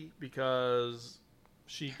crazy because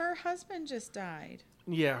her husband just died.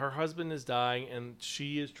 Yeah, her husband is dying, and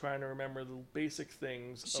she is trying to remember the basic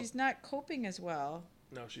things. She's not coping as well.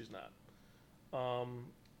 No, she's not.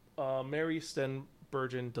 Mary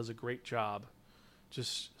Stenbergen does a great job.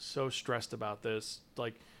 Just so stressed about this.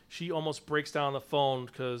 Like, she almost breaks down on the phone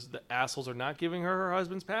because the assholes are not giving her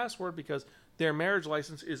husband's password because their marriage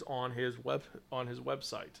license is on his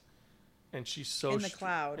website. And she's so in the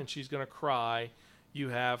cloud. And she's gonna cry. You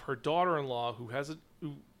have her daughter-in-law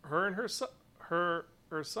her and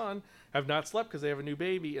her son have not slept because they have a new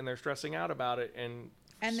baby and they're stressing out about it.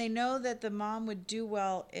 And they know that the mom would do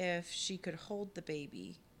well if she could hold the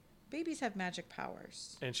baby. Babies have magic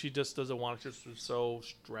powers. And she just doesn't want to. Just so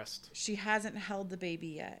stressed. She hasn't held the baby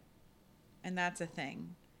yet. And that's a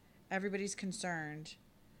thing. Everybody's concerned.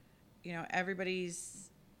 You know, everybody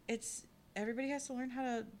has to learn how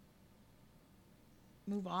to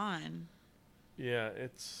move on. Yeah,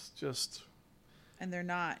 it's just... And they're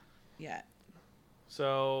not yet.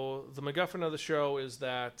 So the MacGuffin of the show is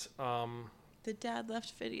that... the dad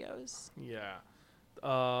left videos. Yeah.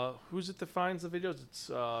 Who's it that finds the videos?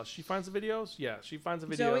 It's she finds the videos? Yeah, she finds the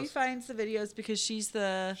videos. Zoe finds the videos because she's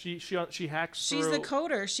the... She hacks she's through... the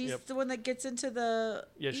coder. She's the one that gets into the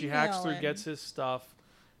Yeah, she hacks through, gets his stuff,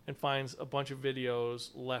 and finds a bunch of videos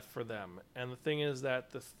left for them. And the thing is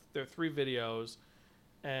that there are 3 videos,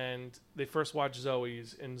 and they first watch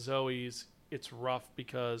Zoe's, and Zoe's, it's rough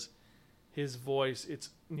because his voice, it's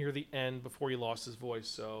near the end before he lost his voice.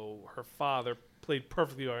 So her father, played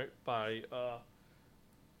perfectly by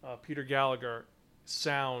Peter Gallagher,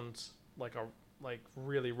 sounds like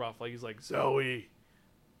really rough. Like he's like, Zoe,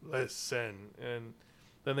 listen. And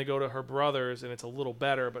then they go to her brothers, and it's a little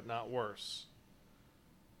better, but not worse.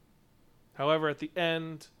 However, at the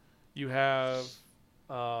end, you have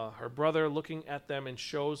her brother looking at them and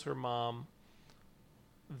shows her mom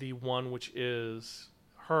the one which is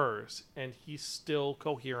hers, and he's still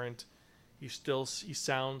coherent. He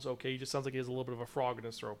sounds okay. He just sounds like he has a little bit of a frog in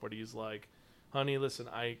his throat, but he's like, honey, listen,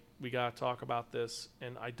 we gotta talk about this,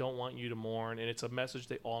 and I don't want you to mourn, and it's a message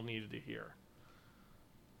they all needed to hear.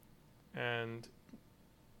 And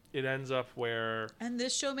it ends up where... And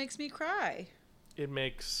this show makes me cry. It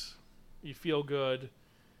makes you feel good.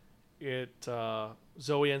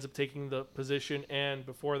 Zoe ends up taking the position, and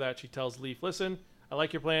before that she tells Leaf, listen, I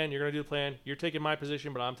like your plan, you're going to do the plan, you're taking my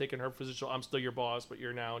position, but I'm taking her position, I'm still your boss, but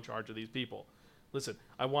you're now in charge of these people. Listen,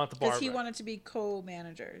 I want the bar because he back. wanted to be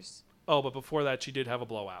co-managers. Oh, but before that she did have a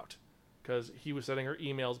blowout, because he was sending her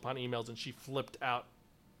emails upon emails, and she flipped out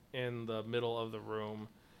in the middle of the room.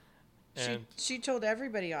 And she told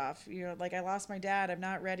everybody off. Like, I lost my dad, I'm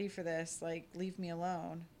not ready for this, like, leave me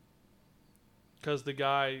alone. Because the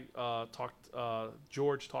guy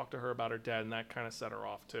George talked to her about her dad, and that kind of set her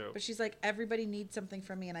off too. But she's like, everybody needs something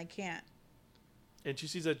from me, and I can't. And she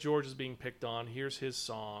sees that George is being picked on. Here's his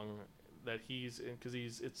song that he's in, because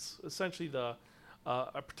it's essentially the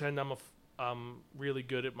I pretend I'm really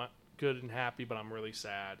good and happy, but I'm really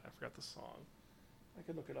sad. I forgot the song. I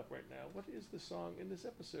can look it up right now. What is the song in this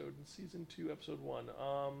episode, in season 2, episode 1?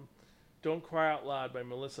 Don't Cry Out Loud by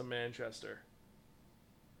Melissa Manchester.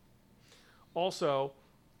 Also,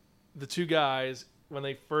 the two guys, when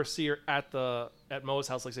they first see her at Mo's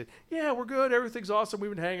house, like say, yeah, we're good, everything's awesome,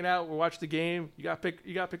 we've been hanging out, we're watching the game, you got to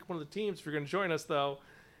pick one of the teams if you're going to join us, though.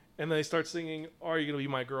 And then they start singing Are You Gonna Be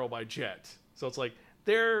My Girl by Jet. So it's like,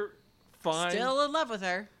 they're fine. Still in love with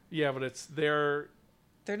her. Yeah, but they're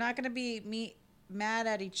not going to be mad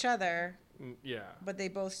at each other. Yeah. But they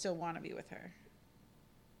both still want to be with her.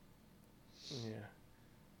 Yeah.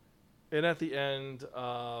 And at the end,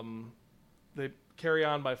 they Carry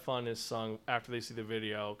On by Fun is sung after they see the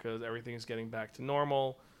video, because everything is getting back to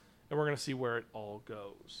normal, and we're going to see where it all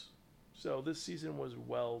goes. So this season was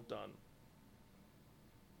well done.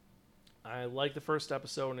 I like the first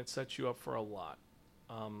episode, and it sets you up for a lot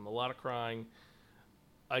of crying.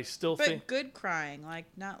 I still think... But good crying, like,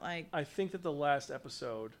 not like... I think that the last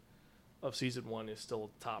episode of season 1 is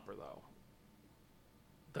still a topper, though.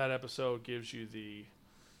 That episode gives you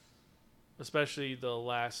especially the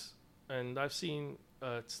last... And I've seen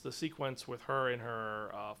it's the sequence with her and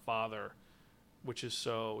her father, which is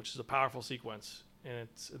a powerful sequence, and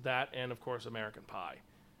it's that, and of course American Pie,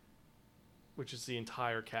 which is the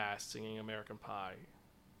entire cast singing American Pie.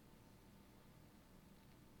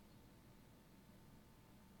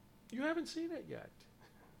 You haven't seen it yet.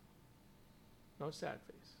 No sad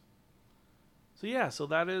face. So yeah, so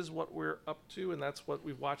that is what we're up to, and that's what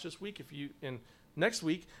we've watched this week. Next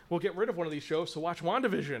week we'll get rid of one of these shows to watch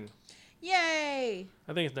WandaVision. Yay!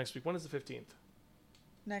 I think it's next week. When is the 15th?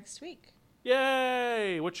 Next week.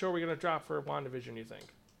 Yay! What show are we going to drop for WandaVision, you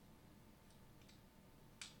think?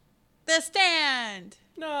 The Stand!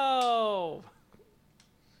 No!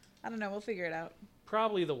 I don't know. We'll figure it out.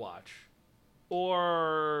 Probably The Watch.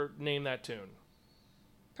 Or Name That Tune.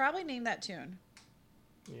 Probably Name That Tune.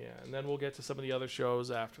 Yeah, and then we'll get to some of the other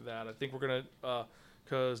shows after that. I think we're going to...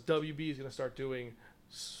 Because WB is going to start doing...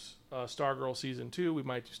 Stargirl Season 2. We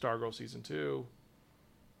might do Stargirl Season 2.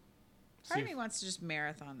 Part of me wants to just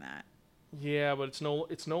marathon that. Yeah, but it's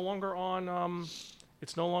no longer on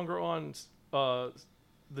the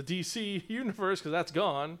DC universe, because that's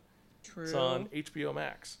gone. True. It's on HBO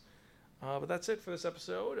Max. But that's it for this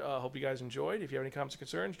episode. Hope you guys enjoyed. If you have any comments or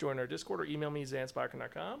concerns, join our Discord or email me,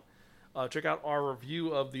 zanspiker.com. Check out our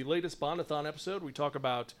review of the latest Bondathon episode. We talk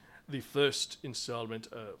about the first installment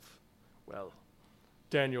of, well,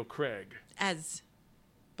 Daniel Craig. As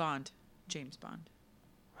Bond. James Bond.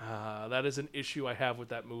 That is an issue I have with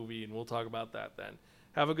that movie, and we'll talk about that then.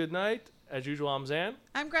 Have a good night. As usual, I'm Zan.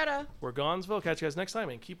 I'm Greta. We're Gonzville. Catch you guys next time,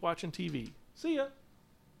 and keep watching TV. See ya.